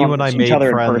 and Me, then when we I see each made other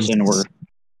in friends, person, we're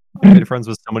I made friends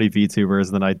with so many VTubers,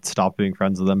 and then I stopped being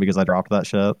friends with them because I dropped that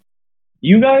shit.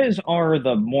 you guys are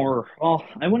the more well.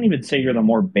 I wouldn't even say you're the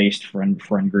more based friend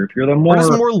group. You're the We're just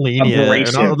more more lenient, or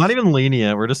abrasive. not even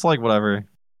lenient. We're just like whatever.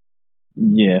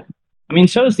 Yeah, I mean,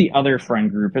 so is the other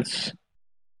friend group.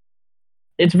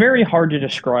 It's very hard to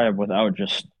describe without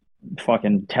just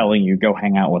fucking telling you go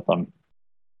hang out with them.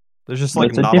 There's just But like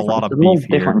it's a not a different, lot it's of a little beef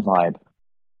here. different vibe.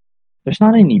 There's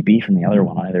not any beef in the other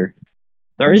one either.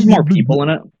 There is more people in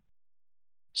it.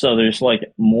 So there's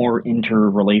like more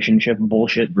interrelationship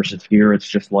bullshit versus here it's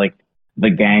just like the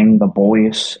gang, the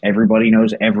boys, everybody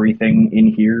knows everything in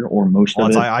here or most Well,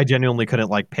 of it's, it. I genuinely couldn't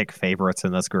like pick favorites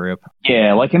in this group.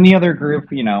 Yeah, like in the other group,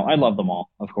 I love them all,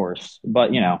 of course.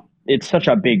 But it's such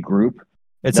a big group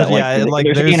It's that there's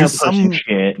there's just interperson some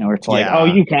shit where it's like, yeah. oh,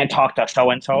 you can't talk to so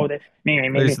and so.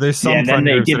 There's some and then friend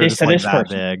they groups did that are this just to like this that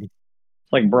person. big.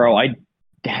 It's like, bro, I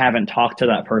haven't talked to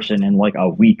that person in like a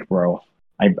week, bro.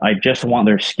 I just want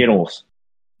their Skittles.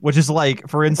 Which is like,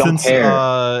 for instance, care.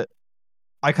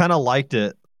 I kind of liked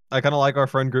it. I kind of like our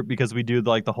friend group because we do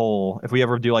like the whole. If we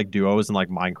ever do like duos in like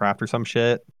Minecraft or some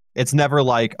shit, it's never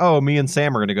like, oh, me and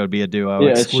Sam are gonna go be a duo.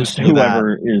 Yeah, it's just exclusive to that.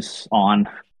 whoever is on.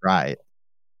 Right.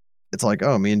 It's like,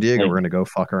 oh, me and Diego, Like- we're gonna go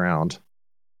fuck around.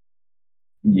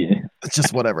 Yeah. It's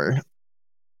just whatever.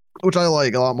 Which I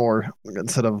like a lot more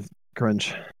instead of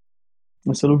cringe.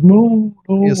 Instead of no,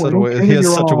 He has I such a don't way, care he has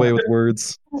you're such a way on." with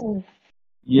words.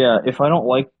 Yeah, if I don't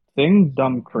like thing,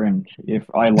 dumb cringe. If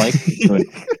I like, good.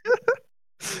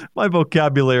 My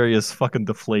vocabulary is fucking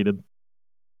deflated.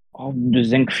 Oh, the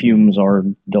zinc fumes are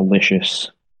delicious.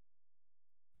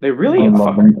 They really I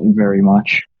love are. them very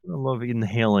much. I love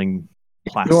inhaling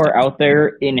plastic. You are out there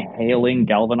inhaling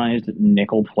galvanized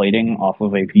nickel plating off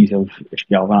of a piece of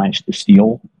galvanized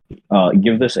steel.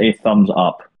 Give this a thumbs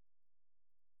up,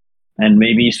 and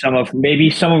maybe some of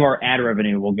our ad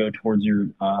revenue will go towards your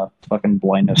fucking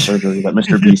blindness surgery that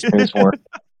Mr. Beast pays for.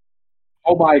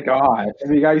 Oh my god.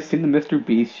 Have you guys seen the Mr.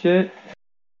 Beast shit?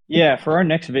 Yeah, for our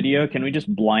next video, can we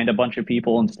just blind a bunch of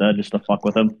people instead, just to fuck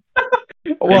with them?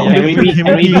 Well, Can we be-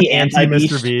 can we be anti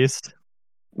anti-Beast? Mr. Beast?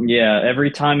 Yeah, every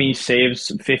time he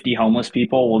saves 50 homeless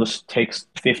people, we'll just take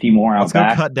 50 more out Let's go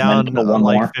back. cut and down then kill one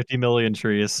like more. 50 million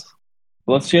trees.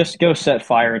 Let's just go set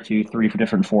fire to 3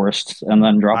 different forests and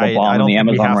then drop a I bomb in don't the think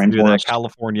we Amazon have to do that. rainforest.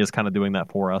 California is kind of doing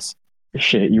that for us.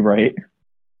 Shit, you're right.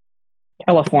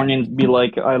 Californians be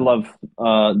like, I love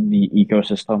the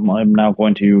ecosystem. I'm now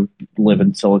going to live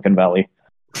in Silicon Valley.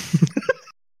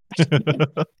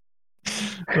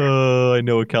 I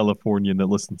know a Californian that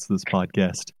listens to this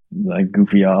podcast. Like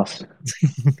goofy ass.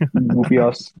 Goofy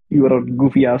ass. You are a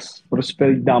goofy ass. What a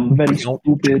spell dumb. Very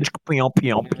stupid.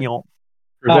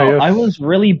 I was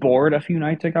really bored a few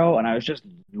nights ago, and I was just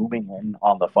zooming in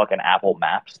on the fucking Apple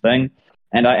Maps thing,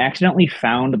 and I accidentally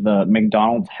found the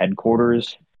McDonald's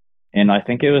headquarters, and I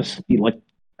think it was like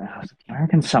the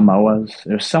American Samoas.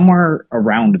 It was somewhere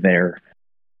around there,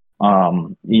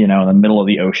 in the middle of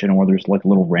the ocean where there's like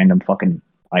little random fucking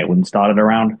islands dotted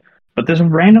around. But this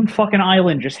random fucking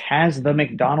island just has the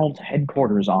McDonald's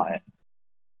headquarters on it.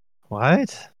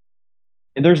 What?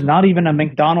 There's not even a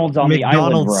McDonald's on the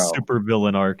island, bro. McDonald's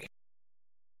supervillain arc.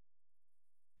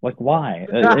 Like, why?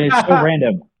 It's so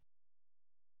random.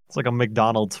 It's like a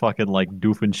McDonald's fucking like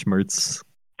Doofenshmirtz.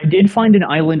 I did find an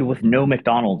island with no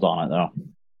McDonald's on it, though.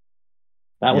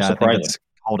 That was I think surprising. it's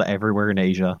called everywhere in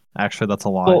Asia. Actually, that's a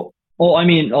lie. Well, I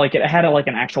mean, like it had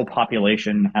an actual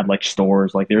population, had like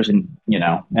stores, like there's an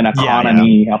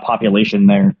economy, a population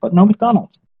there, but no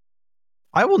McDonald's.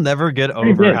 I will never get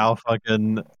Pretty over good. how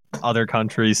fucking other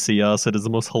countries see us. It is the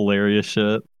most hilarious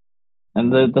shit.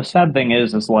 And the sad thing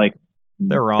is like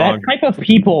They're wrong. that type of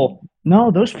people.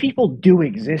 No, those people do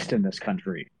exist in this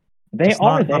country. They Just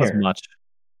are not there. as much.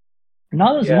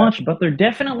 Not as Yeah. much, but they're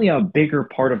definitely a bigger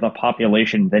part of the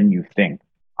population than you think.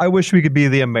 I wish we could be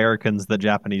the Americans that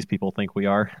Japanese people think we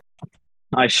are.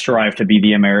 I strive to be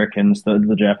the Americans that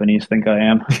the Japanese think I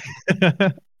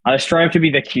am. I strive to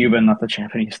be the Cuban that the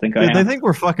Japanese think I am. They think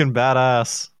we're fucking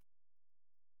badass.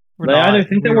 We're They not. either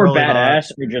think that We're we're really not.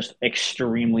 badass or just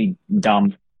extremely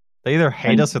dumb. They either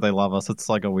hate And- us or they love us. It's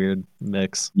like a weird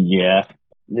mix. Yeah,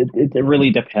 it really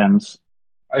depends.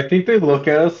 I think they look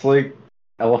at us like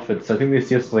elephants. I think they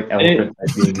see us like elephant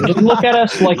type They beings. look at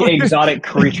us like exotic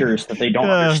creatures that they don't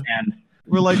Yeah. understand.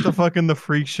 We're like the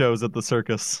freak shows at the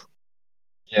circus.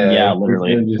 Yeah,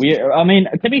 literally. Just- I mean,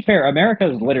 to be fair, America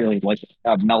is literally like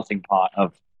a melting pot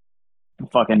of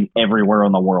fucking everywhere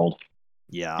in the world.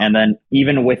 Yeah. And then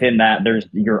even within that, there's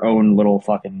your own little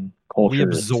fucking culture. We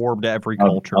absorbed every of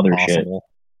culture other shit. possible.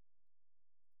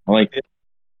 Like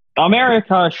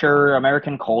America, sure,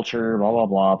 American culture, blah blah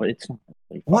blah, but it's not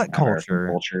really What fucking American culture?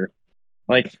 culture.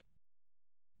 Like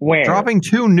where? Dropping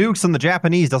 2 nukes on the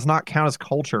Japanese does not count as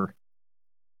culture.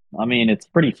 I mean, it's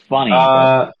pretty funny.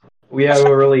 But We have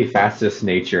a really fastest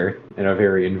nature and a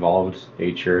very involved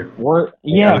nature.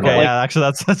 yeah, Okay, but like,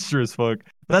 actually, that's true as fuck.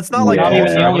 But that's not like we're not Yeah.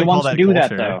 even the culture. I only wouldn't call ones to that do that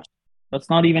culture. though. That's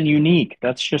not even unique.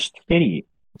 That's just shitty.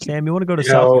 Sam, you want to go to You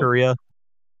South know- Korea?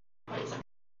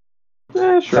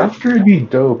 Sure. South Korea would be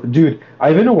dope, dude.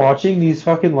 I've been watching these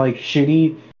fucking like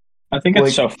shitty I think like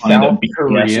it's so funny South that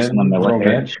BTS is in the Korean military.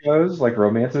 romance shows, like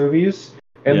romance movies,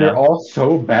 and Yeah. they're all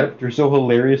so bad. But they're so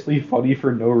hilariously funny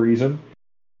for no reason.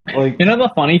 Like You know the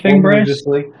funny thing, one where they're Bryce? just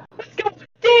like, let's go,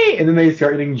 yay! And then they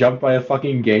start getting jumped by a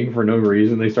fucking gang for no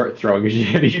reason. They start throwing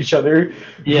shit at each other.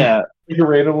 Yeah, Like,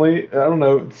 randomly. I don't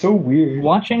know. It's so weird.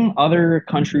 watching other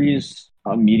countries'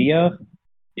 media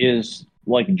is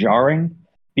like jarring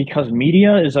because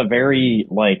media is a very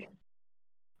like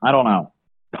I don't know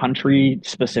country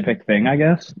specific thing, I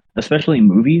guess, especially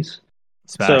movies.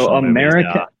 Special So movies,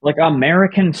 American, yeah. like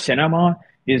American cinema,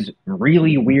 is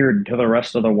really weird to the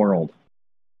rest of the world,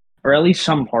 or at least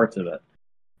some parts of it.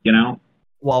 You know.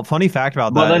 Well, funny fact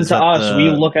about But that then is to that us, the- we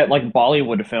look at like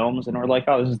Bollywood films and we're like,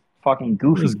 oh, this is fucking it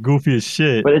goofy. was goofy as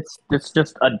shit. But it's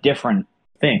just a different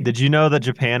thing. Did you know that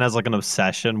Japan has like an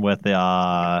obsession with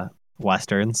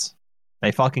westerns?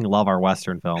 They fucking love our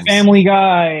western films. Family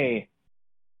Guy.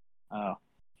 Oh.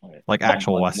 Okay. Like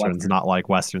actual Like westerns, Western. not like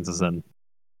westerns as in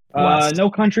West. No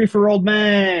Country for Old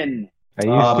Men. I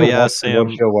used but to yeah, watch Sam- a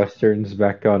bunch of westerns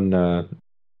back on.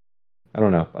 I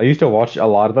don't know. I used to watch a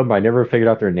lot of them, but I never figured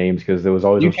out their names because there was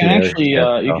always You a can generic actually shit, you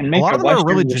so. can A make lot a of them are western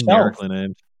really yourself. generically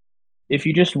named. If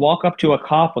you just walk up to a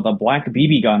cop with a black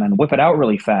BB gun and whip it out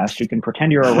really fast, you can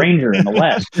pretend you're a ranger in the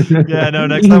West. Yeah, no,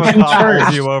 next time a You can cop pulls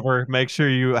charge. you over, make sure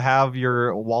you have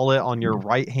your wallet on your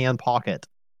right hand pocket.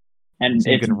 And So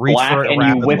you it's can reach black for it and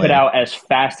you whip rapidly. it out as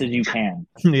fast as you can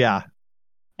Yeah.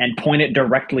 and point it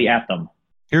directly at them.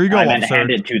 Here you go, And then officer.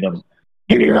 hand it to them.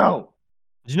 Here you go.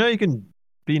 Did you know you can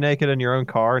be naked in your own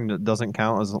car and it doesn't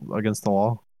count as against the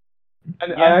law?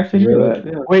 I actually knew that.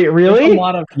 Yeah. Wait, There's really? a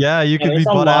lot of Yeah, you can be there's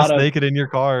a butt ass lot of- naked in your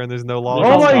car and there's no law.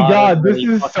 there's Oh a my lot of God, this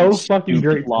really is so fucking stupid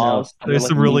great to know. laws. There's Like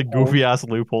some really loopholes. goofy ass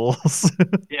loopholes.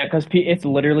 Yeah, because it's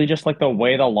literally just like the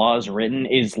way the law is written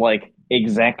is like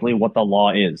exactly what the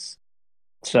law is.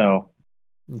 So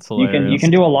It's you hilarious.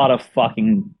 can do a lot of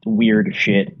fucking weird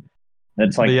shit.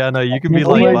 That's like But yeah, no, you can be Oh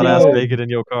like my butt ass God. naked in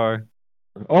your car.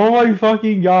 Oh my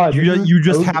fucking God! You this just, is you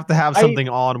just so- have to have I- something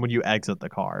on when you exit the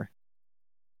car.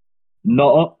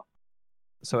 no.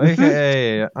 So, This is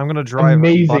AKA, I'm gonna drive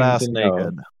amazing butt ass to know.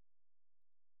 naked.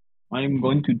 I'm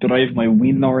going to drive my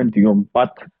wiener into your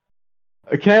butt.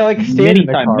 Can I like stand Many in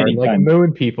the time, car many and like time.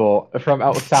 moon people from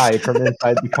outside, from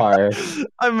inside the car?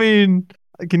 I mean,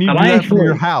 can you Am do I that from your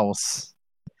sure? house?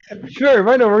 Sure,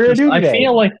 I know we're gonna do I today.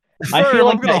 feel like I Sir, feel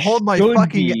like I'm gonna that hold my should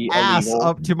fucking be ass illegal.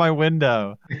 up to my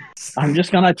window. I'm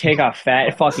just gonna take a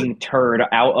fat fucking turd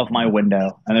out of my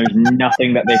window, and there's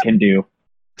nothing that they can do.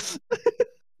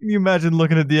 Can you imagine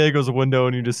looking at Diego's window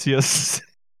and you just see a,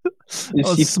 You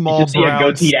a see, small you just see a brown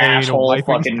goateed stain asshole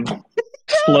wiping- fucking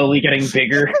slowly getting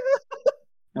bigger.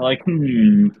 You're like,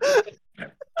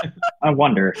 I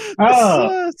wonder.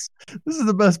 Oh, This is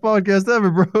the best podcast ever,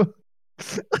 bro.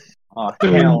 oh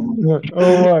hell.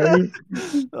 Oh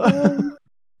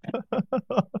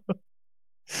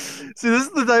See, this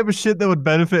is the type of shit that would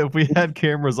benefit if we had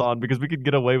cameras on because we could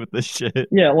get away with this shit.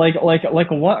 Yeah, like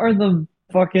what are the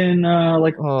fucking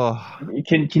like? Oh,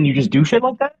 Can you just do shit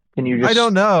like that? Can you just? I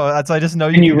don't know. I just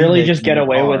know Can you can be really naked just in get your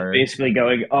away with car. basically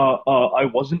going, I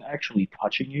wasn't actually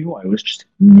touching you. I was just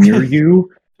near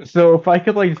you. So if I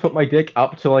could like just put my dick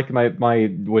up to like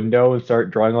my window and start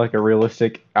drawing like a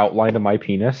realistic outline of my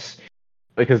penis,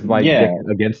 because my Yeah. dick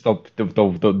against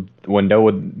the window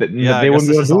would Yeah, I they guess wouldn't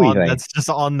be able to do anything. that's just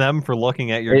on them for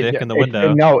looking at your dick in the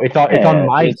window. No, it's on Yeah,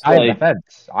 my it's side of like- the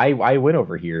fence. I win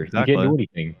over here. Exactly. You can't do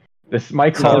anything. This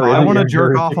my So car. if I is want to your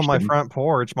jerk off on my jurisdiction. front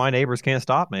porch, my neighbors can't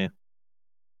stop me.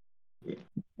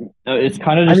 It's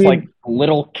kind of I just mean- like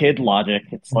little kid logic.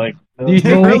 It's like Do you It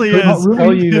think really I could is.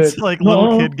 tell you It's that- like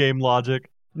little No. kid game logic.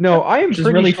 No, I am Which is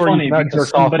pretty really sure funny you cannot because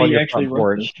jerk off on somebody your actually front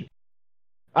wrote porch.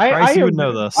 Bryce, you am- would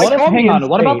know this. I what if, come hang on, in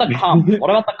what about the state. cum? What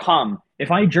about the cum?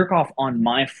 If I jerk off on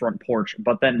my front porch,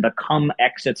 but then the cum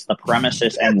exits the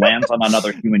premises and lands on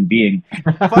another human being,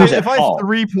 Who's at If I fault?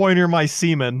 3-pointer my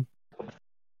semen.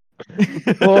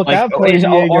 Well, at like, that point,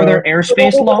 are there Diego-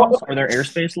 airspace laws? Are there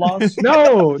airspace laws?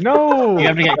 No, no. You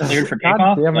have to get cleared for God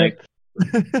takeoff. damn Like, it.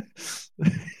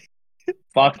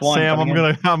 Fox 1. Sam, I'm coming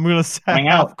in. gonna Hang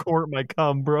half out. court my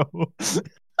cum, bro.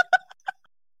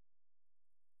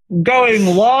 Going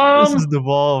This long. is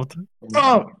devolved.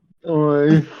 Oh.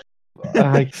 Oh,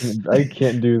 I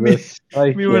can't do this.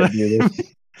 I Me when can't do this.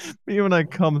 me when I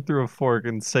come through a fork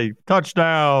and say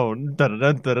touchdown.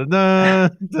 Da-da-da-da-da-da,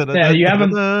 Yeah, you haven't-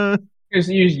 da-da-da-da-da. Because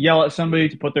you just yell at somebody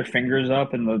to put their fingers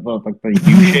up in the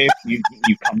U shape. You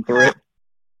come through it.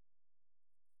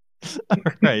 All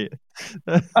right.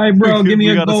 Hey, bro, give me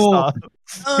We a gotta goal.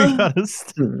 stop. We gotta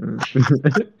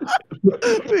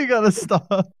we gotta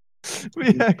stop.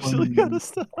 We actually gotta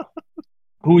stop.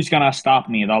 Who's gonna stop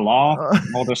me? The law?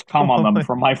 I'll just come on them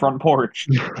from my front porch.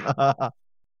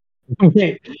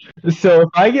 Okay, so if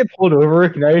I get pulled over,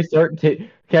 can I start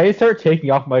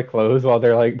taking off my clothes while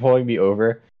they're like pulling me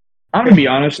over? I'm gonna be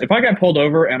honest. If I get pulled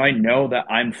over and I know that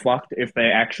I'm fucked if they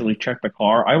actually check the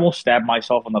car, I will stab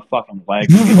myself in the fucking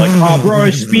leg and be like, "Oh, bro,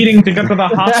 I'm speeding to get to the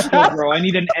hospital, bro. I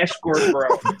need an escort, bro."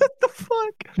 What the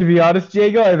fuck? To be honest,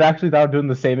 Diego, I've actually thought of doing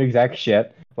the same exact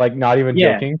shit. Like, not even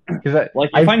Yeah. joking. Because Like,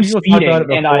 if I've I'm seen people talk about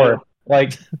speeding it and I, before.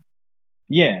 Like,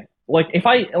 yeah, like if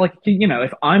I like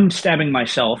if I'm stabbing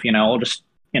myself, I'll just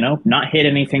not hit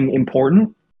anything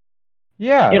important.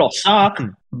 yeah. It'll suck,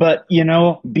 but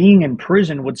being in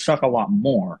prison would suck a lot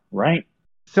more, right?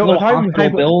 So little hospital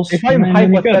bills, if I'm and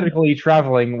then you're good. hypothetically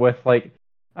traveling with like,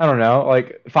 I don't know,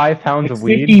 like 5 pounds Like of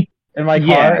weed 50 in my car,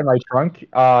 yeah. in my trunk,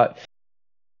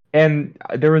 and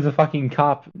there was a fucking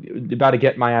cop about to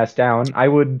get my ass down, I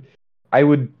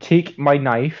would take my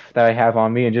knife that I have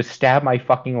on me and just stab my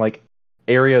fucking like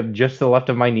area just to the left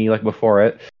of my knee, like before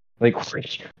it, like stab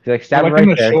it like right in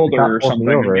the there. shoulder The cop or pulls me something,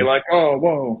 and over. be like, "Oh,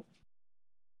 whoa!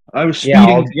 I was Yeah,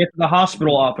 speeding to get to the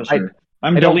hospital, officer.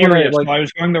 I'm I don't wanna, delirious. like- I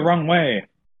was going the wrong way."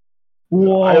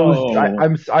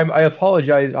 I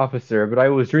apologize, officer, but I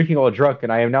was drinking while drunk,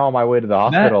 and I am now on my way to the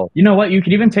hospital. You know what? You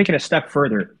could even take it a step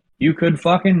further. You could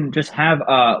fucking just have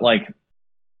a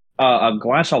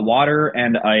glass of water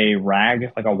and a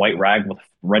rag, like a white rag with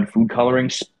red food coloring,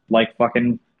 like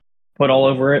fucking put all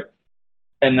over it.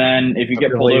 And then if you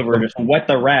get pulled over, just wet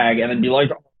the rag and then be like,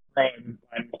 "Oh, I'm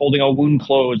holding a wound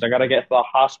closed. I gotta get to the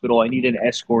hospital. I need an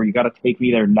escort. You gotta take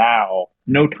me there now.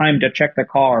 No time to check the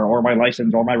car or my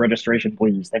license or my registration,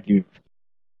 please. Thank you."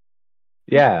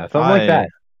 Yeah, something like that.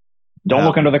 Don't Yeah.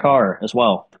 look under the car as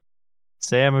well.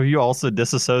 Sam, have you also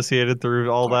disassociated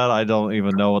through all that? I don't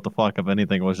even know what the fuck of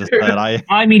anything was just said.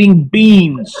 I'm eating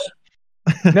beans.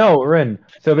 No, Ren.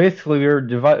 So basically, we were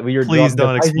Please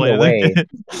don't devising explain a way. it.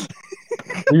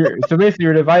 So basically,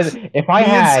 you're devising. If I Me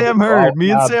and had Sam heard.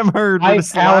 Me and Sam heard. We're 5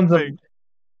 just pounds of.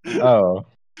 laughing Oh,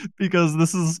 because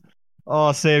this is.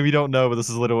 Oh, Sam, you don't know, but this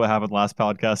is literally what happened last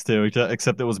podcast too.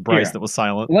 Except it was Bryce Here. that was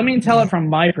silent. Let me tell it from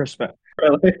my perspective.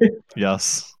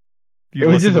 Yes. it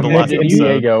was just a the Mick last and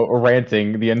episode. Diego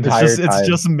ranting the entire time. It's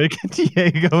just Mick and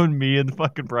Diego and me and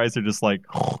fucking Bryce are just like.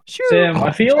 Shoo, Sam,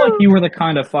 I feel like shoo. you were the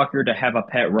kind of fucker to have a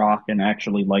pet rock and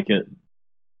actually like it.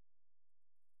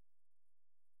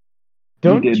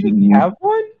 Don't did, you didn't you? have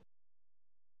one?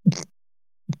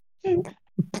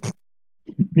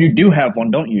 You do have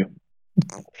one, don't you?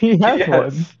 He has Yes.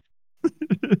 one.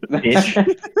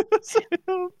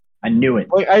 Bitch. I knew it.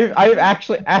 Like I've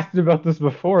actually asked about this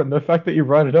before, and the fact that you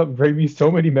brought it up gave me so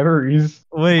many memories.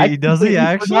 Wait, does he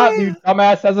completely forgot actually? you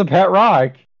dumbass has a pet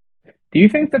rock. Do you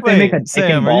think that they make a Wait, dick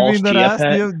Sam, and are you balls being that Chia ass?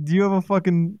 pet? Do you have a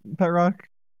fucking pet rock?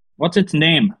 What's its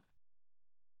name?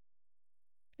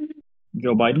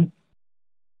 Joe Biden?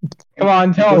 Come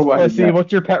on, tell Go us, ahead, pussy. Jack.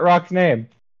 What's your pet rock's name?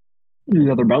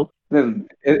 Leather belt.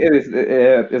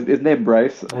 It's named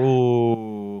Bryce.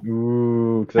 Ooh.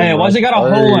 Ooh. Hey, why's it got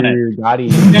a hole in it? Got him.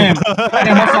 Damn.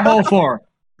 Damn, what's the hole for?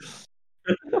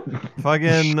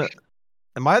 Fucking.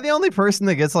 Am I the only person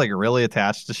that gets like really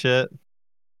attached to shit?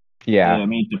 Yeah. I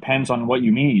mean, it depends on what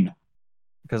you mean.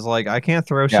 Because like I can't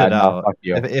throw Yeah, shit no, out. fuck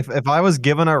you. If I was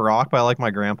given a rock by like my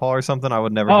grandpa or something, I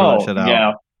would never throw that shit out.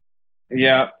 yeah.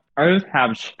 Yeah, I just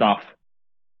have stuff.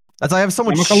 That's I have so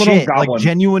much I'm like a little shit, like goblin.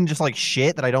 genuine, just like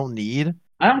shit that I don't need.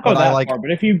 I don't go But I that like- far,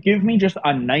 but if you give me just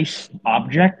a nice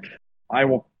object, I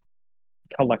will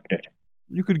collect it.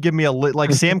 You could give me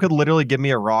like Sam could literally give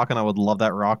me a rock, and I would love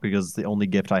that rock because it's the only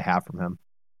gift I have from him.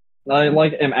 I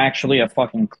am actually a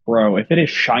fucking crow. If it is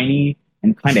shiny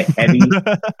and kind of heavy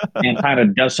and kind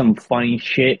of does some funny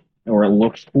shit or it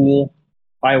looks cool,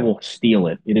 I will steal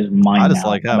it. It is mine I just now,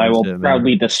 like and I having will shit, man.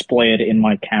 proudly display it in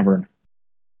my cavern.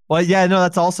 Well, yeah, no,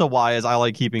 that's also why is I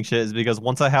like keeping shit is because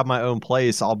once I have my own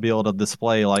place, I'll be able to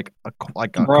display like a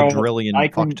Bro, quadrillion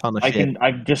fuck ton of shit.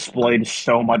 I've displayed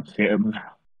so much shit.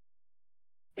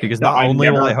 Because No, not I've only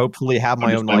will never I hopefully have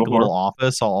my own display like before. little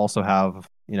office, I'll also have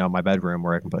my bedroom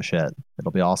where I can put shit.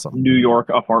 It'll be awesome. New York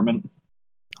apartment.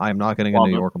 I am not getting a Love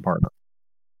New it. York apartment.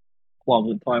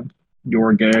 Closet time.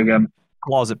 You're gay again.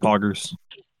 Closet poggers.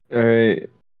 Alright.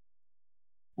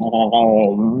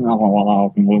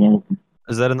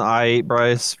 Is that an I8,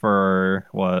 Bryce? For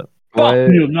what? What?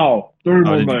 Fuck you, no.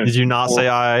 Did you not say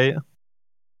I8?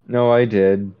 No, I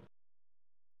did.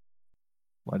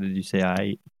 Why did you say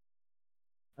I8?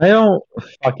 I don't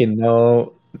fucking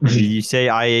know. Did you say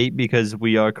I8 because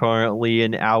we are currently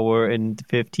an hour and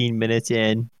 15 minutes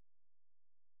in?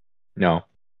 No.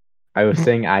 I was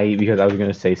saying I because I was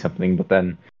going to say something, but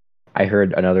then I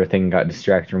heard another thing, got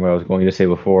distracted from what I was going to say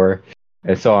before.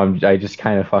 And so I just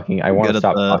kind of fucking, I want Good to at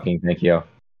stop that. talking, thank you.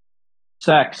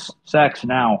 Sex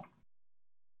now.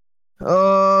 Does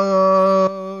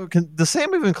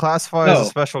Sam even classify as a No,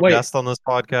 special wait. guest on this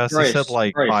podcast? He said Bryce,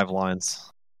 like Bryce. 5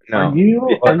 lines. No. Are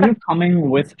you coming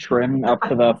with trim up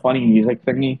to the funny music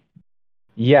thingy?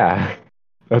 Yeah.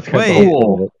 That's kind Wait. of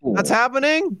cool. Cool. That's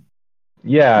happening?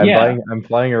 Yeah, Yeah. I'm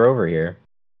flying her over here.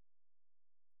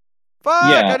 Fuck,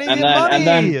 Yeah, I need and to get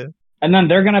then- money! And then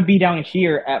they're gonna be down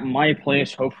here at my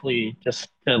place, hopefully, just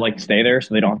to like stay there,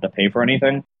 so they don't have to pay for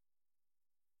anything.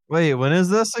 Wait, when is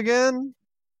this again?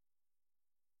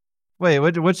 Wait,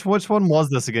 which one was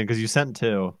this again? Because you sent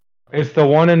 2. It's the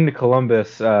one in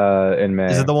Columbus in May.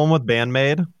 Is it the one with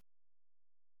Bandmade?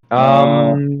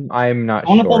 I'm not I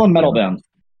want to sure. pull the metal band.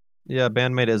 Yeah,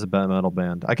 Bandmade is a metal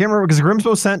band. I can't remember because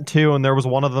Grimsbow sent 2, and there was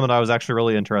one of them that I was actually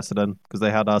really interested in because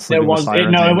they had Sleeping with Sirens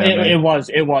and Bandmade.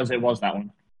 It was that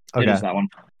one. Okay. It is that one.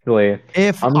 Actually,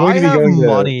 If I'm going I to be have going to-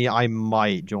 money, I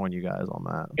might join you guys on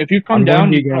that. If you come I'm going down,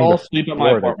 to be you can going all to sleep at my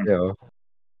Florida, apartment, too.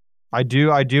 I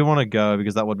do want to go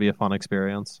because that would be a fun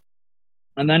experience.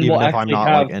 and then Even we'll if I'm actually not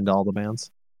have like into all the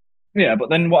bands. but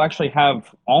then we'll actually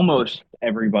have almost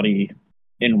everybody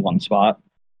in one spot.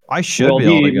 I should We'll be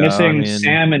able to be go. missing I mean,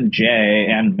 Sam and Jay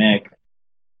and Mick.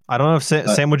 I don't know if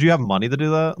but- Sam, would you have money to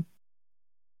do that?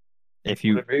 If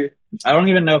you, I don't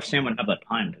even know if Sam would have the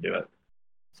time to do it.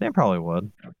 Sam probably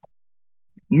would.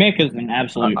 Mick is an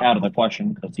absolute out of the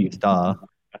question because he's Duh.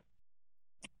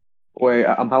 Wait,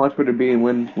 how much would it be and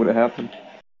when would it happen?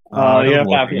 It you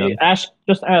doesn't have to look ask.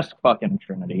 Just ask fucking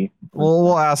Trinity.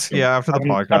 We'll ask. Yeah, after the Cut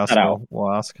podcast, that out.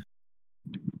 we'll ask.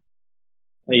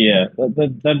 Yeah,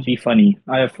 that'd be funny.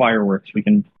 I have fireworks. We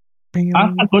can. That's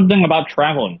the good thing about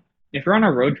traveling. If you're on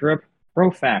a road trip,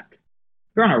 pro fact, if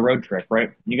you're on a road trip,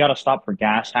 right? You got to stop for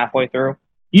gas halfway through.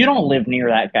 You don't live near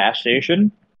that gas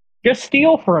station. Just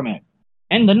steal from it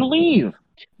and then leave.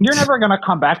 You're never gonna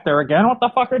come back there again. What the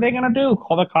fuck are they gonna do?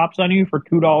 Call the cops on you for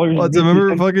 $2? Well,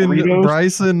 remember fucking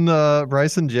Burritos?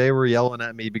 Bryce and Jay were yelling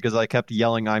at me because I kept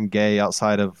yelling "I'm gay"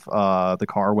 outside of the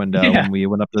car window Yeah. when we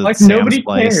went up to Like Sam's nobody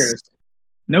place. cares.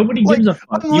 Nobody Like, gives a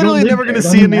fuck. I'm You literally don't live never there. going to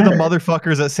It see doesn't any of the matter.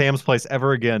 motherfuckers at Sam's place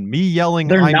ever again. Me yelling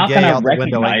They're "I'm not gay" gonna out the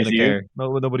window ain't recognize gonna you. care.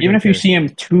 Nobody Even gonna if you care. see him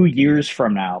 2 years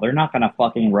from now, they're not gonna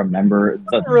fucking remember.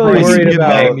 I'm really Bryce, worried you get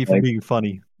mad at me for like- being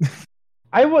funny.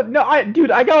 I would no, I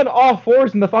got on all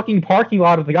fours in the fucking parking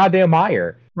lot of the goddamn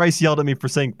Meijer. Bryce yelled at me for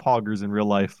saying poggers in real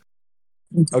life.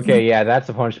 Okay, yeah, that's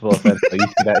a punishable offense. So you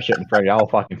see that shit in front of you, I'll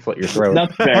fucking slit your throat.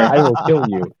 That's fair. I will kill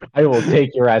you. I will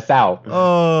take your ass out.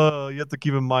 Oh, you have to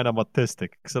keep in mind I'm autistic,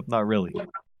 except not really.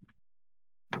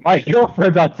 My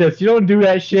girlfriend's autistic. You don't do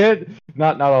that shit.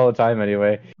 Not all the time,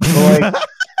 anyway. But, like,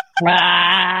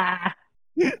 Ah!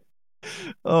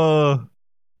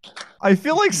 I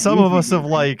feel like some of us have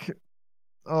like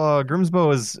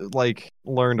Grimsbow has like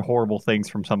learned horrible things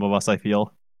from some of us, I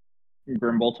feel.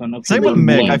 Grimbleton. Same with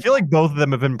Mick. I feel like both of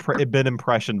them have been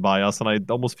impressioned by us, and I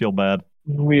almost feel bad.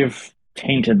 We've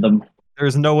tainted them.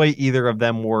 There's no way either of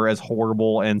them were as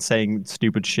horrible and saying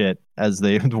stupid shit as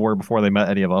they were before they met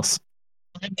any of us.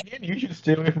 you should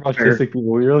stay away from autistic people.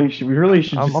 We really should.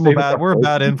 Just I'm stay we're a away.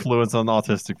 bad influence on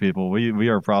autistic people. We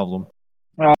are a problem.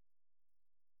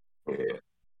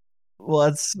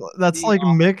 Well, that's like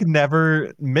Mick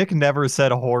never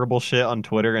said horrible shit on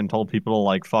Twitter and told people to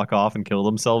like fuck off and kill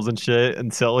themselves and shit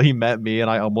until he met me, and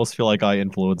I almost feel like I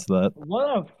influenced that. What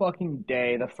a fucking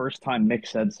day the first time Mick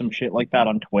said some shit like that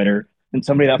on Twitter. And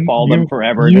somebody that followed him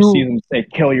forever just sees him say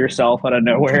 "kill yourself" out of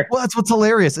nowhere. Well, that's what's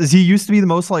hilarious is he used to be the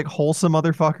most like wholesome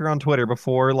motherfucker on Twitter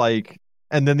before like,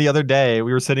 and then the other day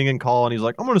we were sitting in call and he's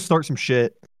like, "I'm gonna start some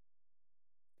shit,"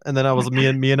 and then I was me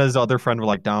and his other friend were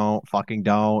like, "Don't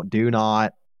do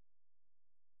not."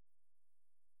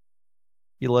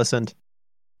 He listened.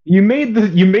 You made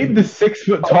the 6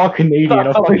 foot tall Canadian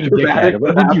a fucking dickhead.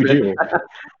 What did you do?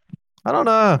 I don't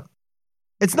know.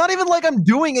 It's not even like I'm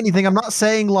doing anything. I'm not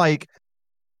saying like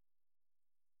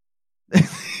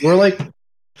We're like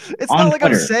It's On not like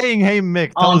Twitter. I'm saying, "Hey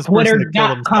Mick, tell On this person to kill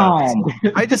themselves."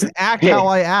 Twitter.com. I just act how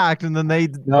I act, and then they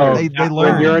No, they when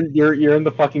learn. you're in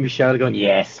the fucking show going,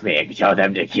 yes, Mick, tell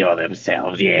them to kill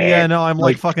themselves. Yeah. Yeah, no, I'm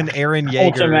like fucking Aaron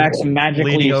Yeager Ultimax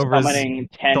magically leaning over his summoning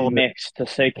 10 shoulder. mix to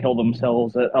say kill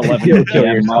themselves at 11 Kill p.m.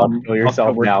 yourself, on kill yourself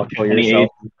October now, kill 28th, yourself.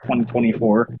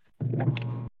 2024.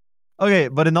 Okay,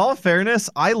 but in all fairness,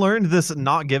 I learned this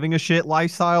not giving a shit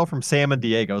lifestyle from Sam and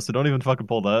Diego, so don't even fucking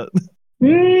pull that.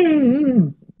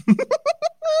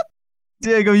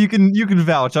 Diego, you can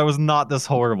vouch. I was not this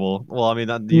horrible. Well, I mean,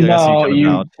 I guess No, you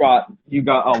can vouch. you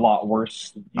got a lot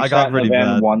worse. You I sat got in the pretty van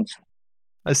bad. once.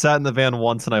 I sat in the van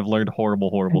once and I've learned horrible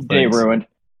Day things. ruined.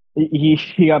 He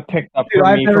got picked up Dude, from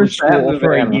I've me never from sat in school the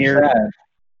for van. a I'm year.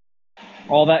 sad.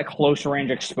 All that close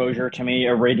range exposure to me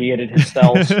irradiated his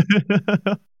cells.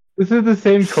 This is the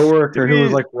same coworker who was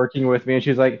Dude. like working with me, and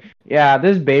she's like, "Yeah,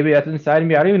 this baby that's inside of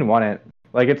me, I don't even want it.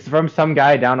 Like, it's from some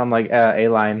guy down on like A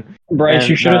line." Bryce,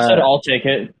 you And, should have said, "I'll take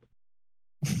it."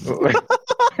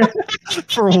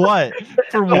 For what?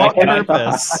 For what Can I-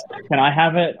 purpose? Can I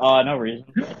have it? No reason.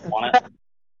 I don't want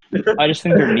it. I just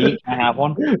think they're neat. Can I have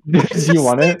one? Do you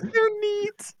want it? They're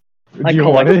neat. I Do you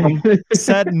want collect it?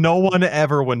 Said no one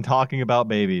ever when talking about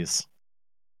babies.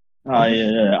 Yeah.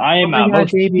 I am Oh my a God,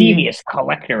 most baby. devious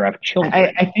collector of children.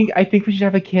 I think we should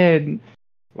have a kid.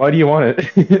 Why do you want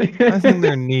it? I think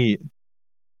they're neat.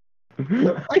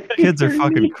 Kids are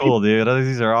fucking cool, dude. I think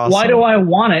these are awesome. Why do I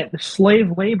want it?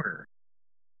 Slave labor.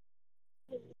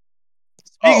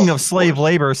 Speaking Oh, of slave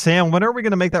labor, Sam, when are we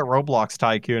going to make that Roblox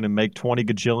tycoon and make $20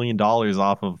 gajillion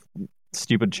off of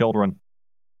stupid children?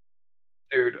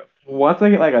 Dude, once I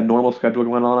get like a normal schedule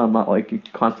going on, I'm not like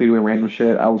constantly doing random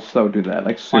shit. I'll so do that.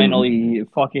 Like soon. Finally,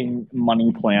 fucking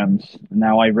money plans.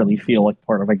 Now I really feel like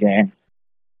part of a gang.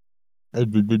 Sam,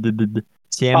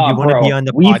 do you Ah, want to bro, be on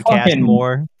the we podcast fucking-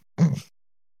 more?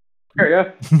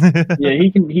 Yeah. Yeah,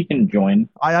 he can join.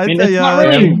 I mean, think it's not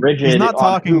really rigid. he's not on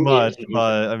talking who much, is and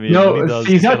but I mean, No, when he does,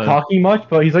 he's not gonna- talking much,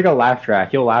 but he's like a laugh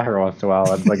track. He'll laugh every once in a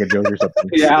while at like a joke or something.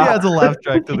 He Yeah. has a laugh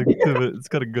track to it. It's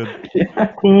kind of good.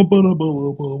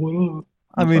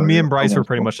 I mean, me and Bryce were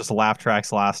pretty much just laugh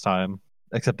tracks last time,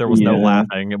 except there was no Yeah.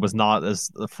 laughing. It was not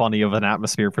as funny of an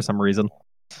atmosphere for some reason.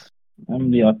 I'm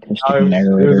the autistic It was a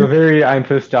narrator. very I'm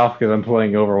pissed off because I'm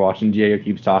playing Overwatch and Diego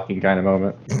keeps talking kind of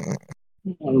moment.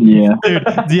 Yeah, Dude,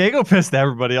 Diego pissed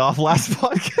everybody off last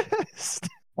podcast.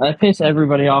 I piss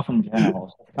everybody off in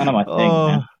general. It's kind of my thing,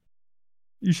 man.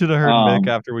 You should have heard Mick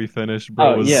after we finished.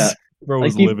 Bro was, yeah. bro I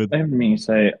was keep livid. having me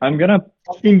say, I'm gonna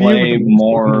Fucking Diego play was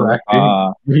more.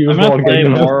 interacting. He was I'm the gonna one play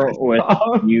getting the most more pissed with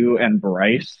off. you and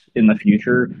Bryce in the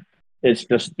future. It's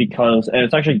just because, and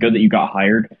it's actually good that you got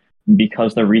hired,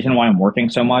 because the reason why I'm working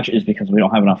so much is because we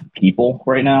don't have enough people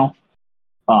right now.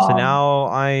 So now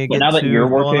I but get now that to you're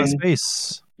fill in that working-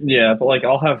 space. yeah, but like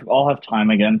I'll have time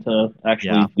again to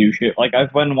actually Yeah. do shit. Like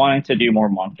I've been wanting to do more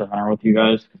Monster Hunter with you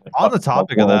guys. 'cause I On the fucking love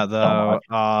topic of that, World so though, much.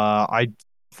 I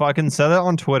fucking said it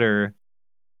on Twitter,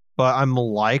 but I'm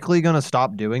likely gonna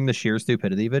stop doing the sheer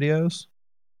stupidity videos.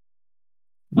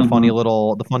 The Mhm. funny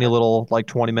little like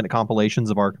 20-minute compilations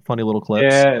of our funny little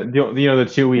clips. Yeah, the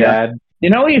two we Yeah. had. You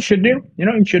know what you should do? You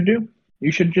know what you should do?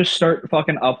 You should just start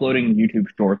fucking uploading YouTube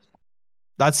shorts.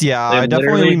 That's I They're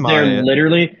definitely they're might.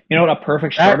 literally. You know what a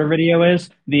perfect That- starter video is?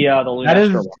 The That Lunesta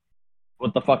is- one.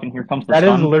 With the fucking here comes the That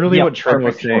sun. is literally Yeah, what Trent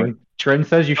was perfect short. saying. Trent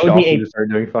says you That should would be also a- just start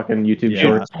doing fucking YouTube Yeah.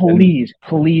 shorts.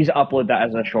 Please upload that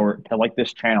as a short to like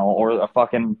this channel or a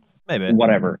fucking Maybe.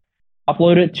 whatever.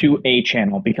 Upload it to a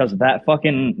channel because that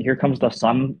fucking here comes the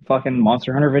sun fucking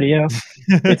Monster Hunter video.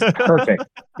 It's perfect.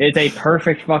 It's a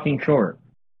perfect fucking short.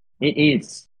 It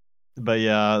is. But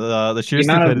yeah, the sheer The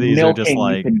amount of stupidities are just milking you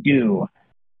like could do.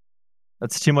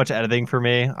 that's too much editing for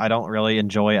me. I don't really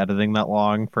enjoy editing that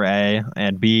long for A,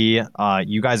 and B,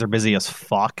 you guys are busy as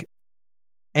fuck.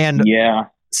 And Yeah.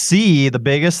 C, the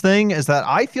biggest thing is that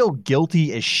I feel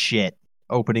guilty as shit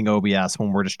opening OBS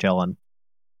when we're just chilling.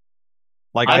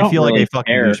 Like I I don't feel like really a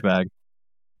fucking care. douchebag.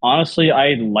 Honestly,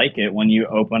 I like it when you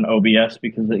open OBS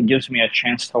because it gives me a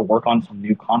chance to work on some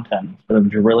new content instead of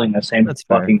drilling the same That's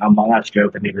fair. fucking Among Us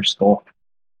joke into your skull.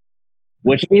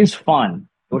 Which is fun.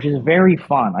 Which is very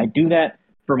fun. I do that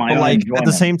for my But own like enjoyment. at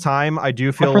the same time, I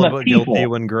do feel a for the little bit guilty people.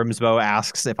 when Grimsbow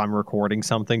asks if I'm recording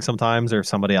something sometimes, or if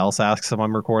somebody else asks if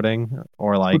I'm recording,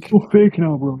 or like so fake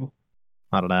now, bro.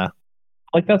 I don't know.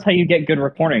 Like that's how you get good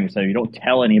recording, so you don't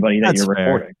tell anybody that That's you're fair.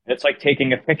 recording. It's like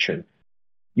taking a picture.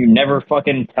 You never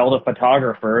fucking tell the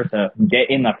photographer to get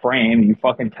in the frame. You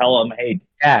fucking tell them, hey,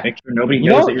 Yeah. make sure nobody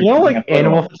You knows know, that you you're know, taking like a photo.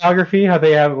 animal photography, how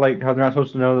they have like how they're not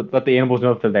supposed to know that the animals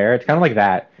know if they're there. It's kind of like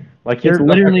that. Like you're It's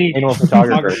literally an animal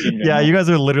photographer. photography in Yeah, general. you guys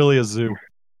are literally a zoo.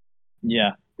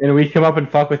 Yeah. and we come up and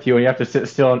fuck with you, and you have to sit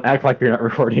still and act like you're not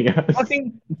recording us.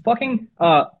 fucking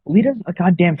Lita's a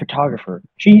goddamn photographer.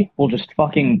 She will just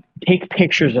fucking take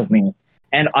pictures of me,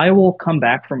 and I will come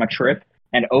back from a trip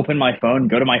and open my phone,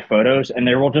 go to my photos, and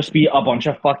there will just be a bunch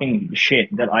of fucking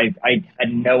shit that I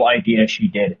had no idea she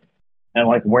did. And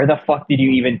like, where the fuck did you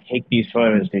even take these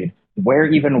photos, dude? Where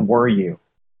even were you?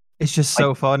 It's just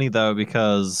so funny though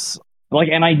because Like,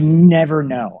 and I never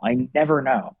know. It's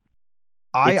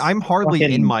I'm hardly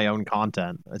fucking- in my own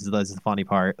content. That's the funny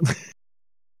part.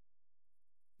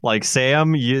 Like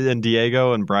Sam, you and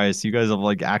Diego and Bryce, you guys have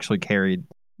like actually carried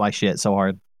my shit so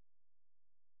hard.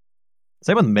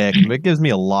 Same with Mick. Mick gives me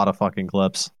a lot of fucking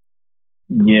clips.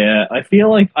 Yeah, I feel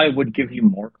like I would give you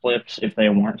more clips if they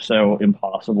weren't so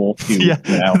impossible to Yeah,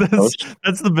 post.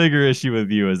 that's the bigger issue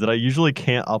with you is that I usually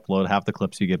can't upload half the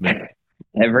clips you give me.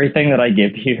 Everything that I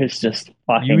give you is just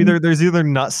fucking. There's either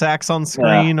nut sacks on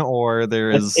screen or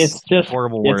there is It's just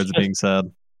horrible it's words just- being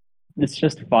said. It's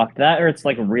just fuck that, or it's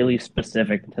like really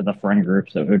specific to the friend group,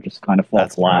 so it would just kind of fall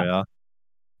That's flat. true, yeah.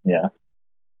 Yeah.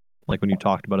 Like when you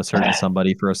talked about a certain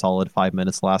somebody for a solid 5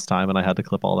 minutes last time, and I had to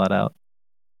clip all that out.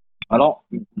 I don't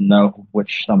know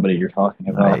which somebody you're talking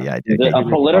about. Yeah, I Is did. it a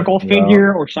political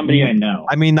figure or somebody I know?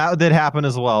 I mean, that did happen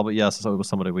as well, but yes, so it was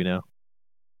somebody we know.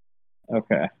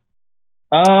 Okay.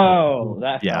 Oh,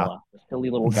 that Yeah. fella, the silly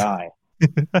little guy,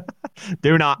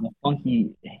 Do not. the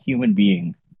funky human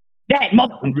being. That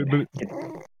motherfucker!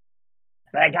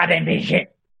 That goddamn piece of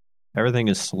shit. Everything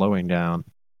is slowing down.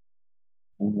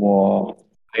 Whoa.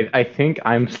 I think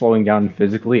I'm slowing down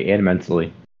physically and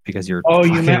mentally. Because you're. Oh,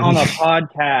 you fucking- meant on the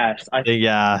podcast.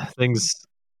 Yeah, things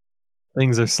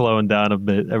are slowing down a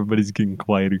bit. Everybody's getting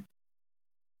quieter.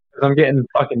 'Cause I'm getting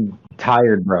fucking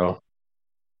tired, bro.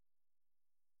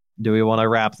 Do we want to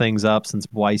wrap things up since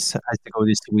Weiss has to go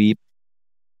to sweep?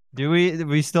 Do we?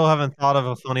 We still haven't thought of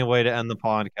a funny way to end the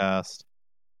podcast.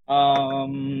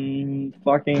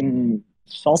 Fucking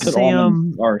salted Sam-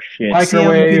 almonds are shit. Like- Sam,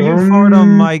 Microwave. can you fart on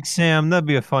Mike, Sam? That'd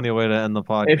be a funny way to end the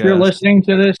podcast. If you're listening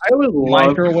to this, I would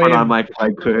love to Microwave- put on mic if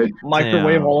I could.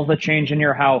 microwave Damn. all the change in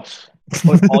your house.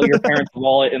 Put all your parents'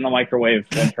 wallet in the microwave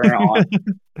and turn it on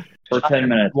for 10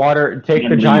 minutes. Take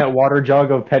the And giant water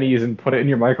jug of pennies and put it in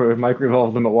your microwave all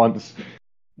of them at once.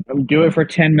 Do it for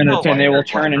 10 minutes, Oh, and they will my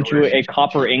turn into microwave. a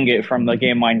copper ingot from the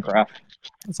game Minecraft.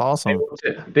 That's awesome.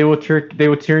 They will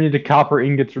turn into copper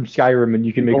ingots from Skyrim, and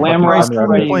you can make Glamorous fucking armor out of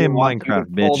We're it. Freddy playing wants you to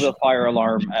Minecraft, pull bitch. the fire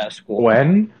alarm at school.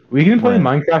 When? We can play When?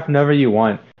 Minecraft whenever you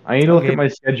want. I need to look Okay. at my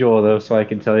schedule though, so I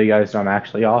can tell you guys I'm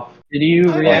actually off. Did you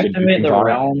Okay. reactivate the Got it.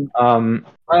 realm?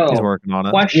 He's Oh, working on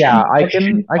it. question. Yeah, I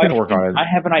question, can work on it. I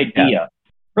have an idea.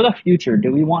 For the future,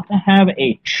 do we want to have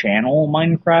a channel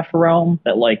Minecraft realm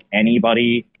that like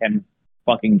anybody can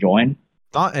fucking join?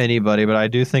 Not anybody, but I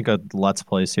do think a Let's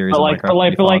Play series. But of like,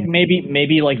 Minecraft would be fun.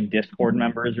 maybe like Discord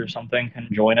members or something can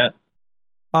join it.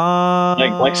 Uh,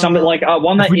 Like somebody like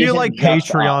one that if we do isn't like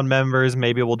just Patreon members,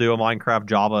 maybe we'll do a Minecraft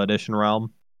Java edition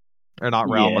realm, or not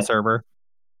realm, Yeah. a server.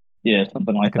 Yeah,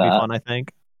 something That like could be that. fun, I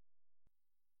think.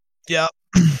 Yeah.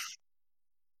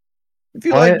 If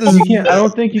you What? like this, I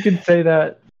don't think you can say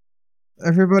that.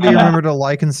 everybody remember to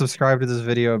like and subscribe to this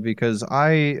video because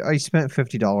I spent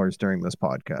 $50 during this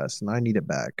podcast and I need it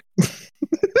back.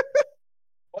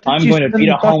 I'm You going to spend beat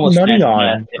a fucking homeless money man.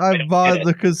 on. I bought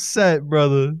the cassette,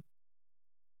 brother.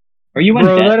 Are you in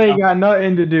Bro, debt? that ain't got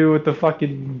nothing to do with the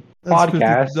fucking That's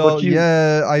podcast. $50. What you-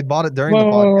 Yeah, I bought it during Wait,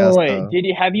 the podcast. wait. though. Did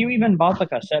you have you even bought the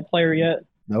cassette player yet?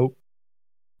 Nope.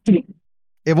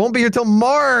 It won't be here till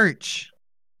March.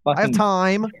 I have Fucking-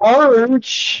 time. It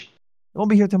Orange. won't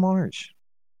be here till March.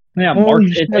 Yeah, Holy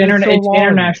March. shit, It's, it's so it's long.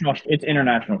 international. It's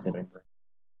international shipping.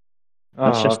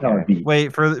 That's Oh, just how okay. it be.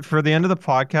 Wait, for the end of the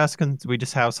podcast, can we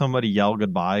just have somebody yell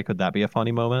goodbye? Could that be a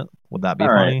funny moment? Would that be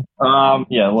All right. funny?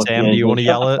 Yeah. Look, Sam, yeah, do you wanna shut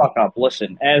yell the it? Fuck up.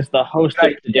 Listen, as the host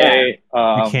of today,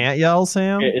 You can't yell,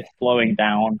 Sam. it is slowing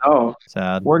down. Oh,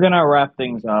 Sad. We're gonna wrap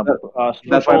things up.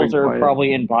 That's why Socials we're are quiet.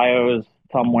 probably in bios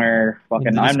somewhere. In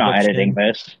Fucking, the I'm not description. editing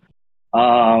this.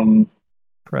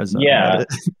 Present. Yeah.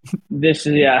 This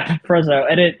is Prezzo,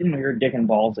 edit your dick and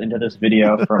balls into this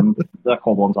video from the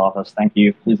Cold One's office. Thank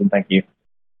you, please and thank you.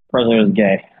 Prezzo is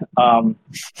gay.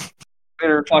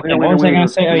 Fucking, what was I gonna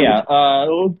say? Oh yeah.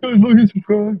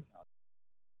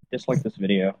 Dislike this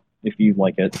video if you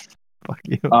like it. Fuck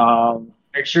you.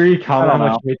 Make sure you comment I how don't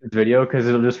much you hate this video because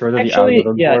it'll just further the Actually,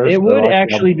 algorithm yeah, for us, it so would like,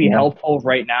 actually be yeah. helpful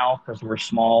right now because we're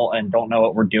small and don't know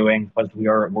what we're doing because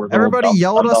we're little Everybody dumb-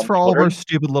 yell at us dumb for all of our children.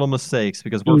 stupid little mistakes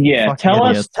because we're Yeah, fucking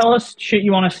idiots. tell us shit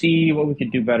you want to see, what we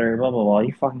could do better, blah blah blah.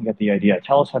 You fucking get the idea.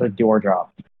 Tell us how to do our job,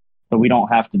 so we don't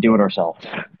have to do it ourselves.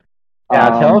 Yeah,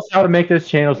 tell us how to make this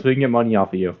channel so we can get money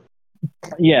off of you.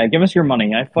 Yeah, give us your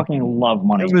money. I fucking love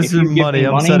money. Give us If your you give money. me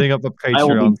I'm money, setting up a I will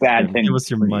do Patreon. bad stream. things Give us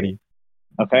your for you. money.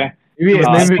 Okay. Maybe,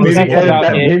 I think that's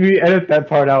about it. maybe edit that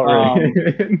part out, Um,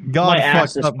 right? God My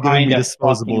ass fucked is up giving me kind of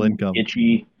disposable fucking income.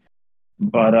 itchy.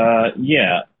 But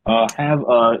yeah. Have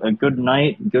a good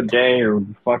night, good day, or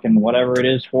fucking whatever it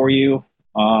is for you.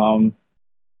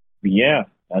 Yeah,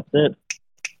 that's it.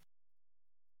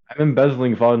 I'm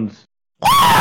embezzling funds.